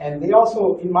 And they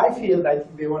also, in my field, I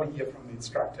think they want to hear from the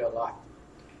instructor a lot.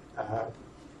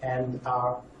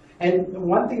 And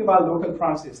one thing about local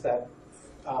prompts is that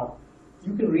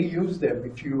you can reuse them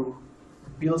if you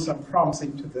build some prompts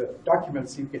into the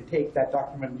documents. You can take that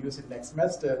document and use it next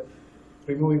semester,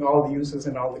 removing all the uses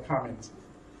and all the comments.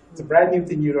 It's a brand new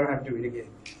thing, you don't have to do it again.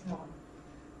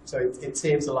 So it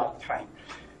saves a lot of time.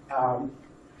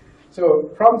 So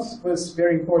prompts was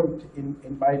very important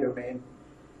in my domain.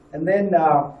 And then,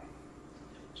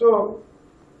 so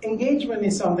engagement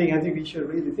is something I think we should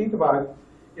really think about.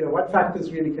 You know, what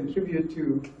factors really contribute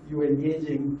to you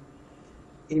engaging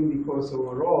in the course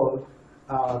overall?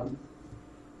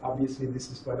 Obviously,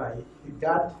 this is what I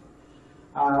got.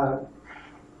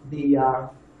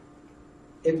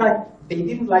 In fact, they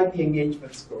didn't like the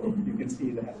engagement score. You can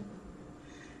see that.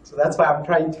 So that's why I'm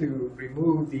trying to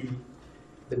remove the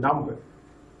number.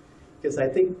 Because I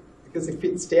think, because if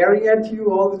it's staring at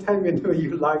you all the time when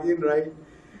you log in, right,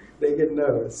 they get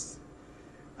nervous.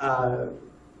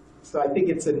 So I think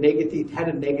it's it had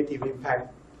a negative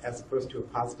impact as opposed to a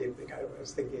positive thing. I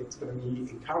was thinking it's going to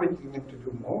be encouraging them to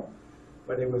do more,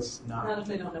 but it was not. Not if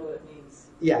they don't know what it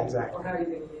means. Yeah, exactly. Or how are you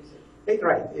going to use it?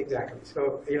 Right, exactly.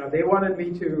 So, you know, they wanted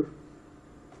me to,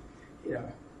 you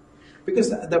know, because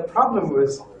the problem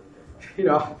was, you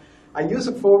know, I use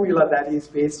a formula that is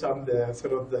based on the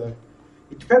sort of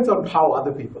it depends on how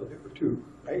other people do too,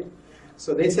 right?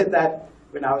 So they said that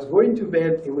when I was going to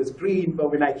bed, it was green,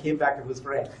 but when I came back, it was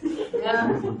red.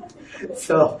 Yeah.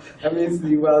 So that means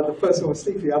the person was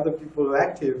sleeping, other people were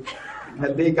active,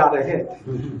 and they got ahead.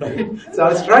 Right? So I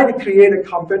was trying to create a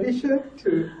competition,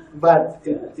 but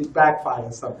it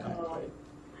backfires sometimes. Right?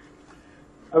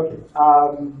 Okay.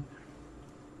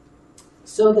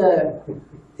 So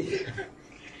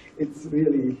it's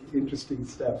really interesting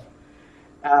stuff.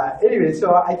 Anyway,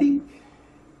 so I think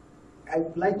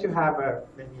I'd like to have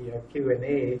maybe a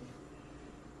Q&A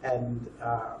and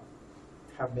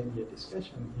have maybe a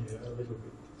discussion here a little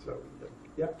bit. So,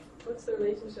 yeah. What's the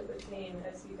relationship between,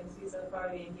 as you can see so far,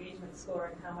 the engagement score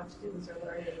and how much students are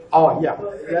learning? Oh, yeah.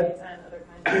 Both grades and other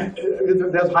kinds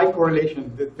of There's high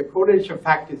correlation. The correlation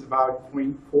factor is about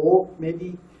 0.4,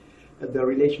 maybe, the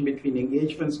relation between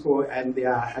engagement score and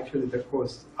actually the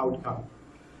course outcome.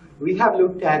 We have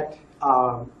looked at,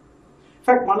 in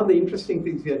fact, one of the interesting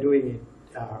things we are doing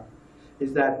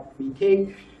is that we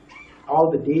take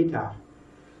all the data,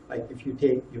 like if you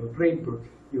take your grade book,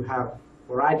 you have a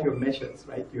variety of measures,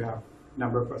 right? You have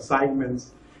number of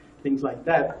assignments, things like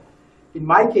that. In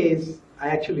my case, I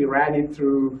actually ran it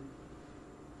through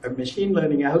a machine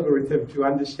learning algorithm to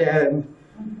understand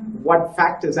what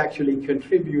factors actually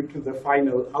contribute to the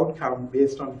final outcome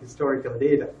based on historical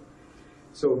data.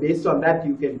 So based on that,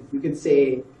 you can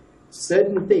say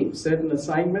certain things, certain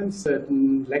assignments,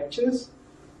 certain lectures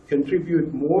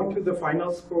contribute more to the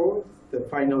final score, the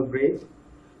final grade,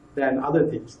 than other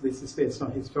things. This is based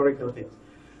on historical things.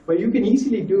 But you can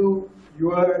easily do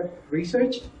your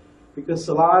research because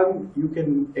Salon, you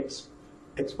can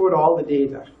export all the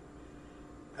data.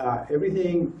 Every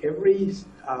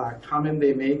comment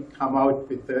they make come out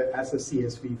with as a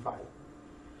CSV file.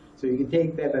 So you can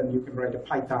take that and you can write a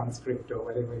Python script or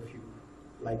whatever. If you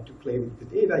like to play with the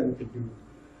data, you can do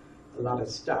a lot of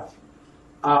stuff.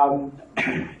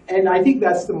 And I think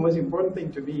that's the most important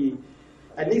thing to me.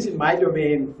 At least in my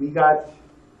domain, we got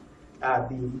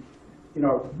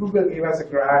Google gave us a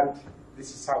grant.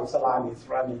 This is how Salon is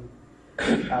running.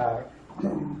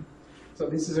 So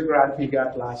this is a grant we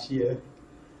got last year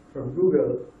from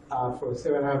Google for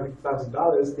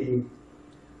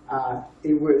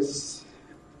 $700,000.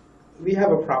 We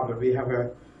have a problem. We have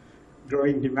a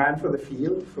growing demand for the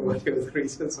field for whatever the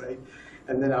reasons, right?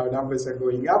 And then our numbers are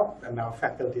going up, and our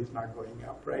faculty is not going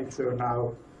up, right? So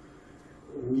now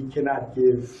we cannot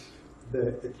give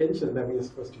the attention that we are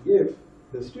supposed to give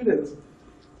the students.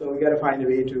 So we got to find a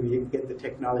way to get the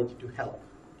technology to help.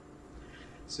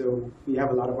 So we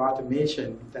have a lot of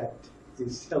automation that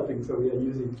is helping. So we are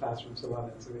using Classroom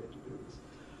Salon as a way to do this.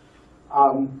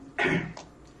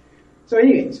 So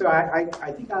anyway, so I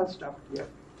think I'll stop here.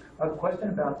 A question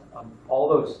about all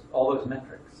those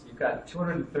metrics. You've got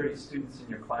 230 students in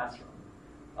your classroom.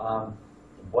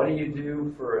 What do you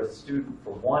do for a student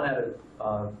for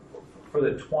for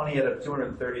the 20 out of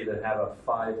 230 that have a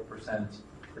 5%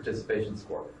 participation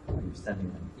score? Are you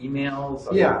sending them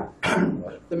emails? Yeah,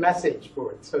 the message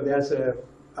board. So there's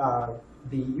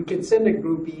you can send a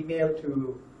group email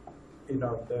to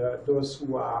those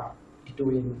who are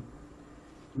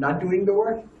not doing the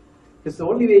work. Because the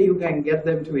only way you can get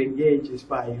them to engage is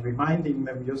by reminding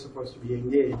them you're supposed to be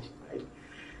engaged, right?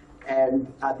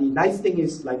 And the nice thing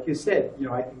is, like you said,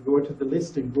 I can go to the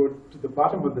list and go to the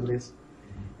bottom of the list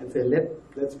and say,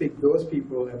 let's pick those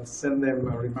people and send them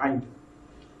a reminder.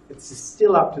 It's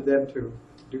still up to them to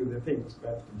do the things,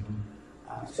 but.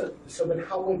 But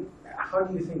how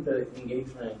do you think the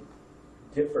engagement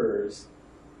differs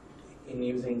in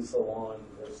using Salon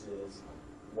versus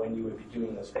when you would be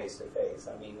doing this face-to-face?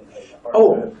 I mean,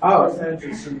 are the percentage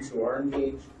of students who are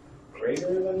engaged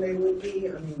greater than they would be?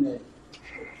 I mean,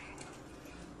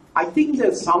 I think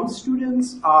that some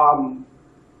students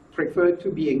prefer to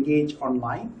be engaged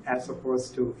online as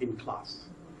opposed to in class.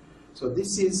 So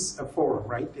this is a forum,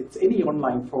 right? It's any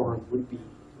online forum would be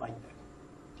like that.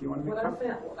 Do you want to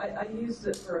I used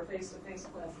it for a face-to-face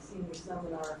class, a senior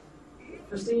seminar,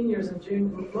 for seniors in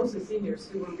June, mostly seniors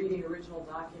who were reading original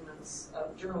documents,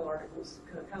 journal articles,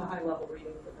 kind of high-level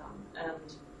reading for them.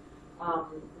 And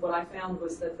what I found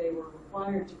was that they were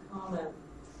required to comment,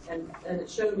 and it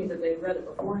showed me that they'd read it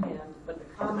beforehand, but the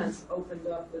comments opened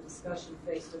up the discussion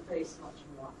face-to-face much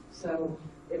more. So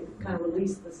it kind of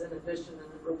released this inhibition,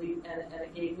 and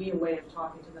it gave me a way of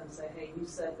talking to them and say, hey, you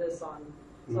said this on.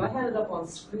 So I had it up on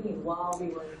screen while we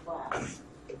were in class.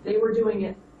 They were doing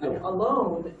it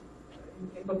alone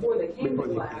before they came to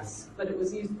class, but it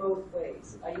was used both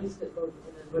ways. I used it both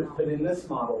in and but in this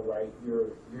model, right,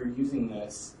 you're using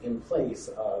this in place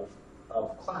of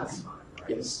class time, right?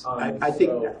 Yes, I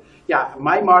think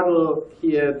my model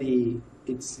here,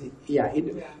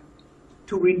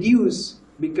 to reduce,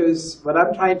 because what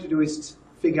I'm trying to do is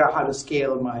figure out how to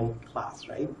scale my class,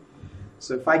 right?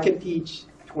 So if I can teach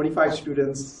 25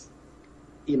 students,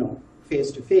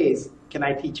 face to face, can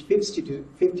I teach 50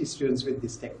 students with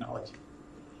this technology?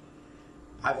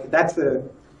 That's a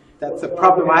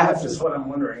problem I have to solve. This is what I'm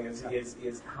wondering is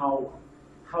how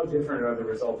different are the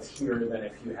results here than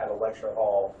if you had a lecture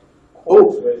hall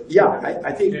course with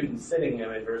I think students sitting in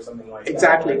it or something like that.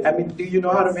 Exactly. I mean, do you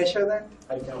know how to measure that?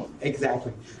 I don't.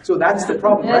 Exactly. So that's the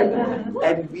problem, right?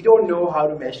 And we don't know how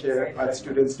to measure what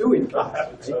students do in class.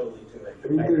 Right? Totally do it. I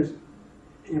mean,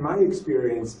 in my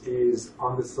experience is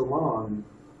on the Salon,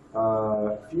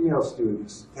 female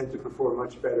students tend to perform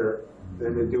much better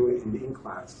than they do in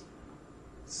class.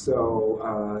 So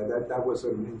that was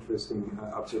an interesting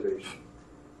observation.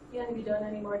 Yeah, have you done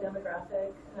any more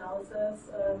demographic analysis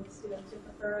of students who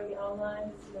prefer the online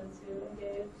and students who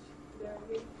engage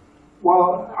directly?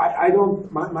 Well, I don't,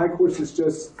 my course is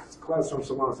just Classroom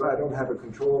Salon, so I don't have a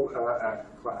control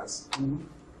class. Mm-hmm.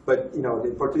 But,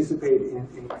 they participate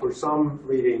in for some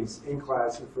readings in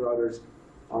class and for others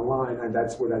online, and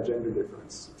that's where that gender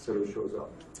difference sort of shows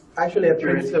up. Actually, at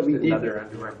Princeton, we did. Another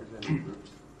underrepresented group.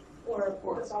 Or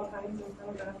all kinds of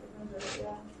demographic measures,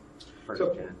 yeah.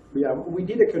 So, we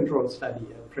did a control study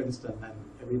at Princeton, and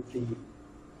with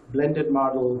blended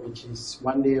model, which is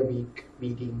 1 day a week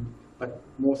meeting, but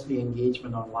mostly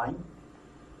engagement online,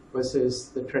 versus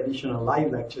the traditional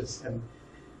live lectures. And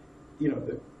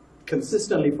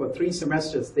consistently for 3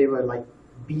 semesters, they were like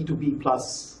B to B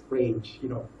plus range.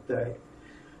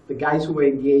 The guys who were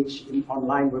engaged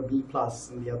online were B plus,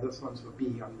 and the other ones were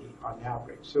B on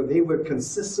average. So they were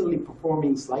consistently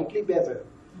performing slightly better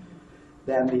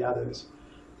than the others.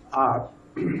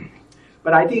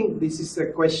 But I think this is a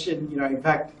question. In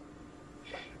fact,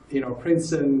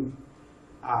 Princeton.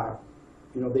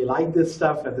 They like this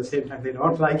stuff, at the same time they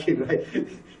don't like it, right?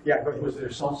 Yeah, go ahead. Was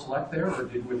there self-select there, or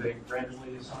were they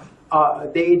randomly assigned?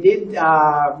 They did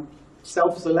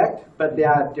self-select, but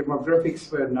their demographics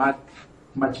were not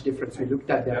much different. We looked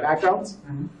at their backgrounds.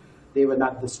 Mm-hmm. They were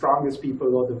not the strongest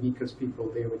people or the weakest people.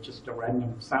 They were just a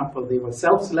random sample. They were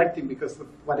self-selecting because of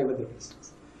whatever the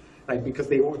reasons, right? Because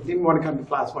they didn't want to come to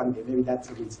class one day. Maybe that's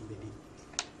the reason they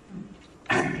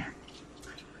did.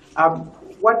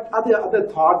 What other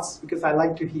thoughts? Because I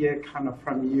like to hear kind of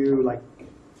from you, like,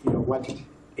 what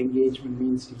engagement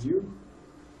means to you.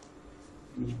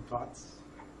 Any thoughts?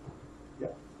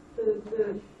 Yeah.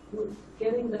 The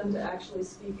getting them to actually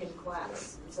speak in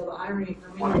class. So the irony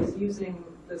for me is using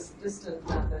this distant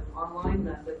method, online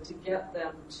method, to get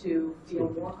them to feel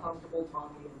more comfortable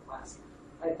talking in class.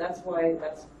 That's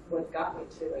what got me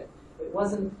to it. It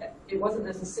wasn't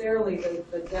necessarily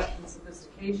the depth and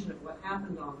sophistication of what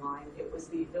happened online. It was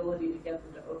the ability to get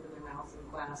them to open their mouths in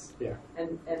class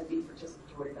and be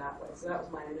participatory that way. So that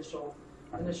was my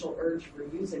initial urge for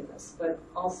using this. But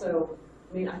also,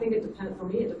 I think it depends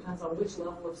on which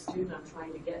level of student I'm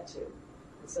trying to get to.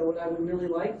 And so what I would really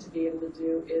like to be able to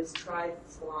do is try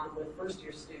Salon with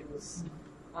first-year students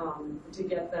to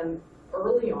get them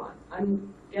early on.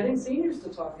 Getting seniors to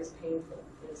talk is painful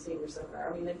in a senior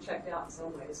seminar. They've checked out in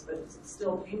some ways, but it's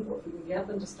still painful. If you can get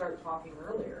them to start talking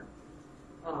earlier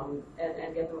and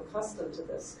get them accustomed to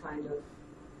this kind of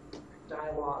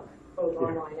dialogue, both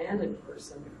online and in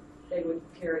person, they would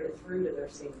carry it through to their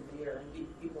senior year and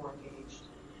be more engaged.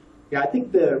 Yeah, I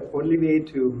think the only way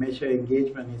to measure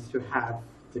engagement is to have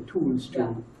the tools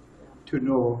to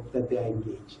know that they are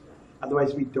engaged.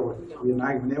 Otherwise, we don't. We're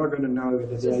never going to know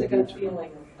whether it's they are just engaged. It's just a gut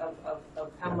feeling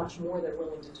of how much more they're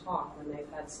willing to talk when they've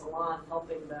had Salon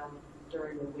helping them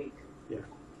during the week. Yeah.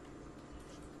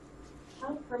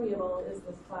 How permeable is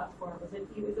this platform? Is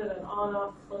it an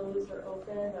on-off, closed or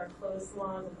open, or closed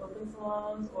salons and open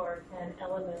salons, or can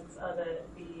elements of it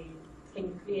can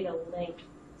you create a link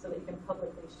so that you can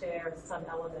publicly share some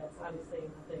elements? Obviously,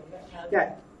 nothing that has.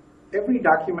 Yeah. Every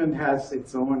document has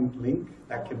its own link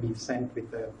that can be sent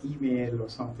with an email or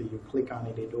something. You click on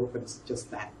it, it opens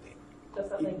just that thing.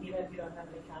 Just a link, even if you don't have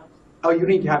an account. Oh, you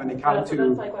need to have an account So to.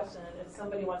 that's my question. If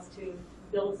somebody wants to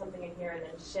build something in here and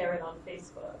then share it on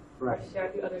Facebook, Right. or share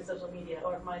it through other social media,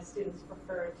 or if my students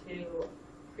prefer to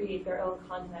create their own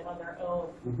content on their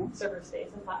own server space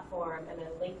and platform and then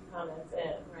link comments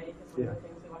in, right? Because one of the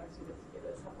things we want our students to do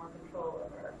is have more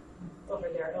control over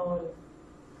their own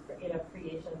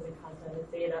creations and content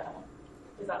and data.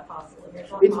 Is that possible?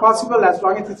 It's possible as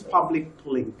long as it's public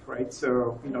link, right?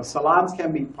 So, salons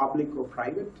can be public or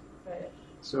private. Right.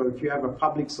 So if you have a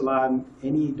public salon,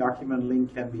 any document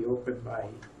link can be opened by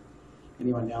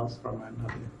anyone else from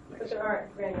another lecture. But there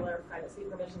aren't granular privacy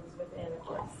permissions within a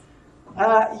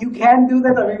course. You can do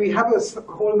that. We have a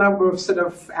whole number of sort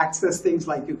of access things,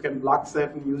 like you can block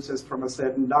certain users from a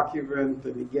certain document,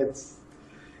 and it gets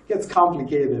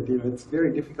complicated. It's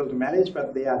very difficult to manage,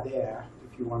 but they are there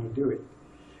if you want to do it.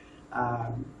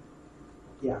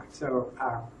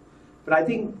 But I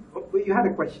think you had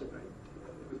a question, right?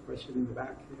 There was a question in the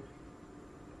back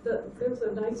here. There's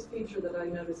a nice feature that I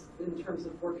noticed in terms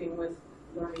of working with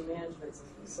learning management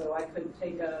systems. So I could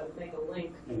make a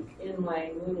link in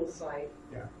my Moodle site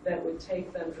that would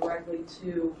take them directly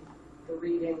to the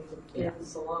reading in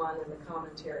Salon and the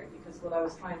commentary, because what I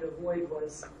was trying to avoid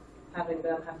was having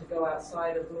them have to go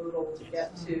outside of Moodle to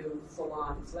get to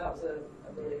Salon. So that was a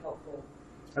really helpful.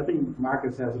 I think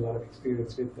Marcus has a lot of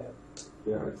experience with that.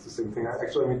 Yeah, it's the same thing.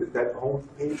 Actually, that home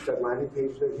page, that landing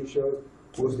page that he showed,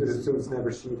 most of the students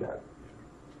never see that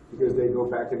because they go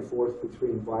back and forth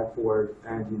between Blackboard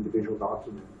and the individual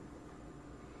document.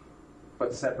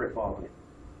 But separate volume.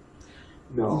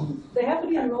 No. They have to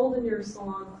be enrolled in your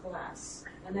Salon class,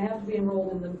 and they have to be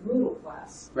enrolled in the Moodle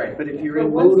class. Right, but if you're But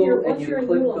in once Moodle you're and you in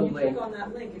click Moodle the and you link, click on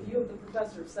that link, if you have the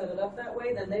professor set it up that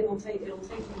way, then it'll take you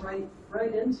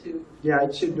right into. Yeah,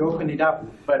 it should open it up.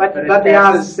 but But it they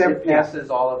are passes, separate. it passes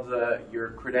all of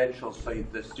your credentials, so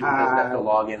the student doesn't have to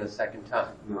log in a second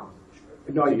time. No.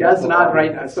 No, So it you have does to not log right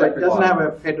in now. with So it separate doesn't have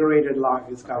login. a federated log.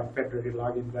 It's called federated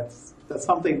login. That's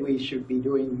something we should be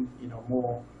doing,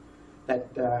 more. That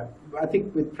I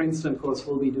think with Princeton course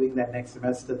we'll be doing that next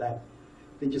semester. That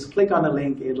they just click on a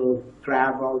link, it'll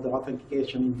grab all the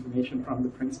authentication information from the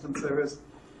Princeton service,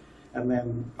 and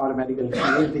then automatically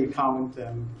create the account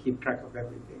and keep track of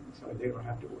everything. So they don't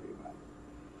have to worry about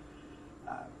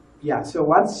it. Yeah. So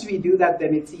once we do that,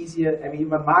 then it's easier. I mean,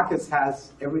 when Marcus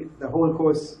has the whole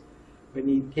course. When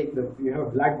you have a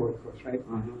Blackboard course, right?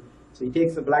 Mm-hmm. So he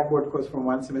takes the Blackboard course from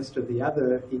one semester to the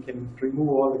other. He can remove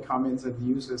all the comments and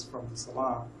uses from the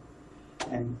salon,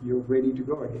 and you're ready to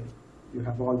go again. You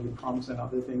have all your prompts and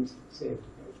other things saved.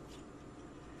 Right?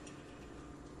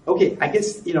 Okay, I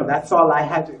guess that's all I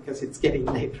had because it's getting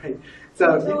late, right?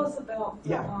 So Can you tell us about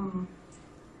yeah.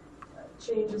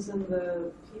 changes in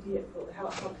the PDF, how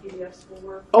PDFs will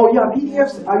work? Oh yeah,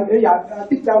 PDFs. I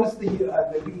think that was the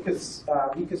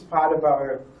weakest part of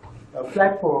our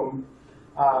platform,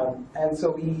 and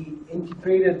so we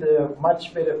integrated a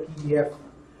much better PDF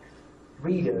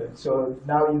reader. So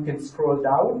now you can scroll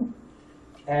down,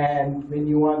 and when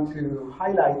you want to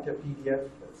highlight a PDF,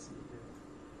 let's see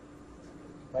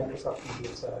here. Microsoft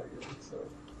PDFs are here.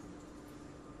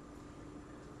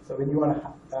 So when you want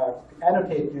to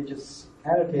annotate, you just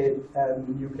annotate,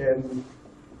 and you can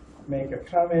make a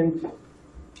comment,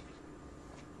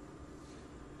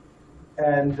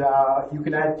 and you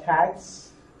can add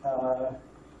tags.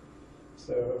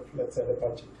 So let's add a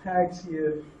bunch of tags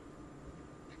here,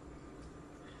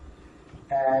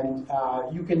 and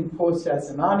you can post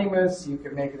as anonymous. You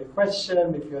can make it a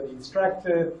question if you're the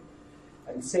instructor,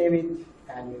 and save it,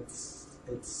 and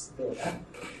it's there.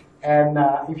 And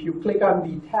if you click on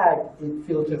the tag, it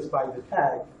filters by the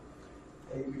tag.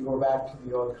 If you go back to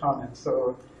the old comments.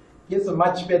 So here's a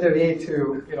much better way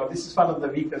to, this is one of the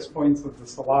weakest points of the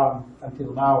salon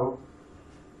until now.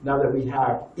 Now that we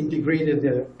have integrated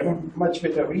a much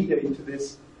better reader into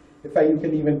this, you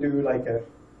can even do like a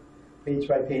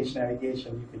page-by-page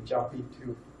navigation. You can jump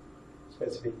into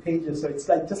specific pages. So it's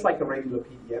just like a regular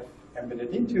PDF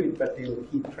embedded into it, but it'll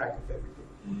keep track of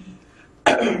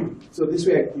everything. So this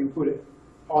way you put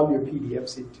all your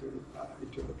PDFs into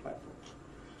the platform.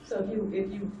 So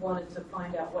if you wanted to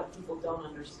find out what people don't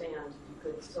understand, you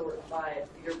could sort by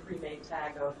your pre-made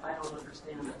tag of I don't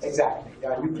understand this. Exactly.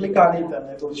 Yeah, you click on it and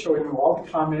it will show you all the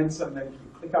comments, and then you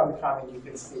click on the comment, you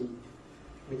can see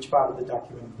which part of the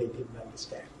document they didn't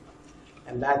understand.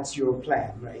 And that's your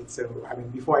plan, right? So I mean,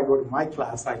 before I go to my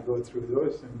class, I go through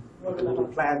those and make a little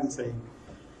plan saying,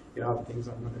 the things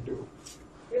I'm going to do.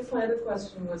 I guess my other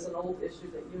question was an old issue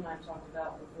that you and I talked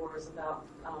about before, is about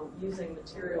using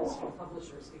materials from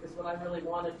publishers, because what I really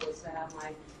wanted was to have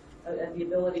the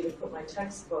ability to put my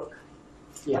textbook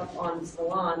up on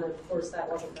Salon, and of course that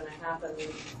wasn't going to happen. The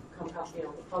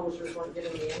publishers weren't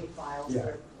giving me any files,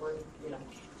 or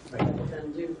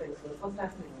then do things. So what's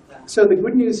happening with that? So the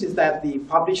good news is that the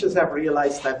publishers have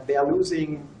realized that they are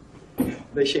losing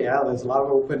the share. There's a lot of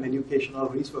open educational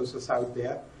resources out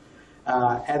there.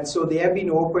 And so they have been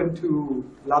open to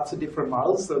lots of different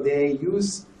models. So they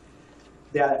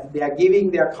are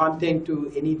giving their content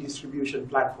to any distribution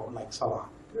platform like Salon.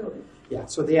 Really? Yeah,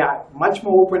 so they are much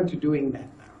more open to doing that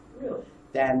now Really?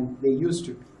 than they used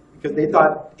to be, because they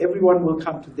thought everyone will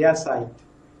come to their site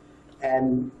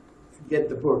and get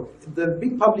the book. The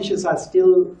big publishers are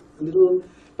still a little,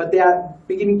 but they are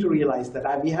beginning to realize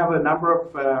that. We have a number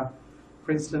of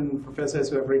Princeton professors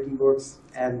who have written books,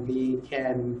 and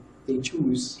they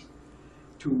choose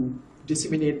to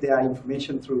disseminate their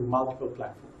information through multiple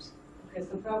platforms. Okay,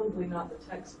 so probably not the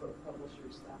textbook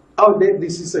publishers, though. Oh,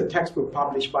 this is a textbook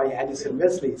published by Addison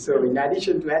Wesley. So in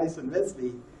addition to Addison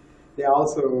Wesley, they're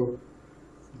also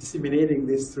disseminating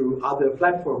this through other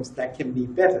platforms that can be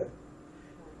better.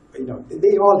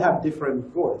 They all have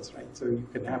different goals, right? So you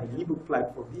can have an ebook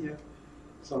platform here,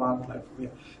 Salon platform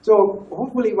here. So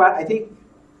hopefully, I think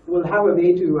we'll have a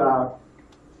way to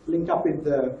link up with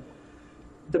the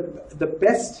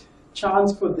best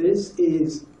chance for this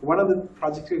is, one of the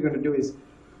projects we're going to do is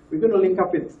we're going to link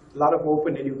up with a lot of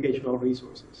open educational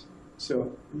resources.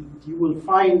 So you will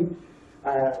find,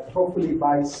 hopefully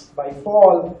by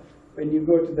fall, when you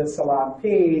go to the Salon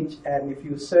page, and if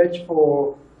you search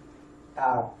for,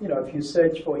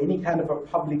 any kind of a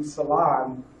public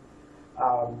salon,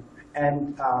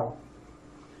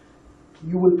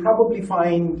 you will probably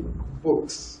find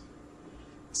books,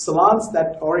 salons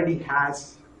that already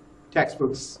has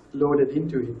textbooks loaded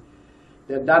into it.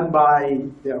 They're done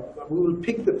we will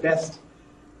pick the best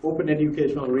open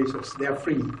educational resource. They're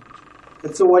free.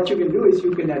 And so what you can do is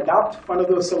you can adopt one of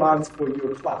those salons for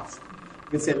your class. You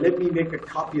can say, let me make a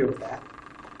copy of that.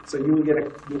 So you will get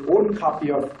your own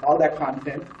copy of all that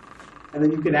content, and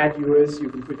then you can add yours, you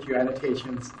can put your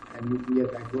annotations, and you can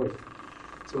get that going.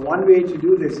 So one way to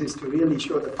do this is to really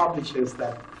show the publishers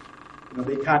that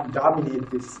they can't dominate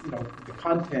this, the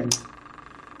content,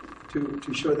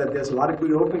 to show that there's a lot of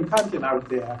good open content out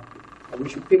there, and we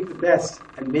should pick the best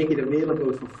and make it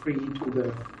available for free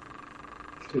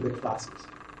to the classes.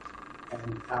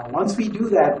 And once we do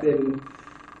that, then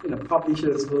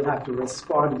publishers will have to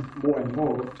respond more and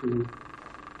more to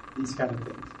these kind of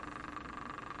things.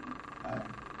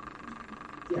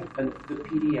 Yeah. And the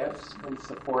PDFs can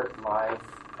support live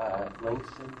links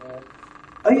in there?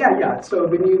 Oh yeah. So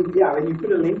when you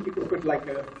put a link, you can put like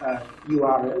a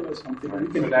URL or something. Right. You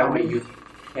can so that way you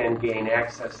can gain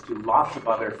access to lots of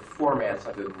other formats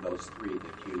other than those three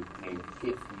that you named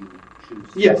if you choose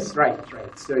to. Yes, right.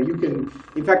 So you can,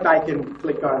 in fact, I can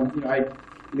click on, I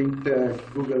linked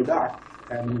Google Doc,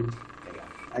 and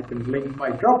I can link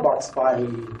my Dropbox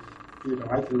file.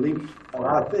 I can link a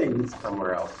lot of things.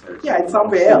 Somewhere else. There's it's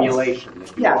somewhere else. Simulation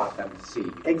that you want them to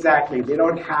see. Exactly. They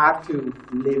don't have to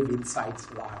live inside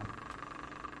Salon.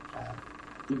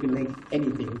 You can link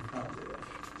anything from there.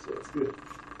 So it's good.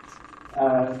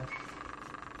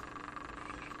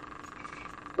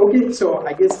 Okay, so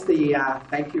I guess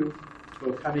thank you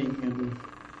for coming, and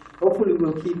hopefully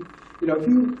we'll keep, if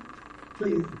you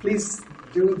please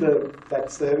do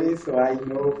that survey so I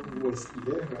know who was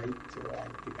here, right? So I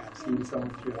think I've seen some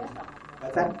of you.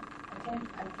 What's that?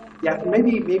 Yeah,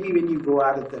 maybe when you go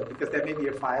out of because there may be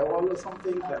a firewall or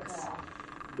something that's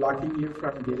blocking you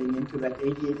from getting into that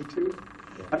 8082.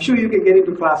 I'm sure you can get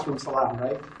into Classroom Salon,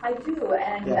 right? I do,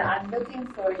 and I'm looking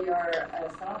for your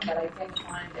salon, but I can't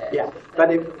find it. Yeah, but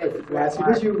as soon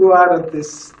as you go out of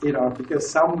this, because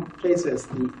some places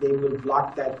they will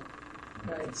block that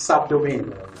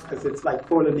subdomain because it's like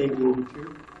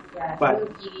 :8082. Yeah, but if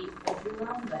you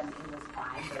everyone, then it was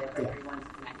fine, but if everyone's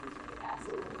connected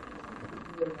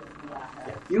to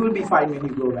the you will be fine when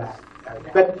you go back.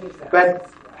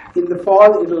 But in the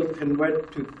fall, it'll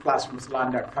convert to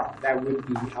classroomsalon.com. That will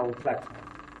be our platform,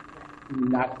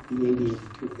 not the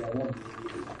 8082. There won't be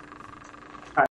 8082.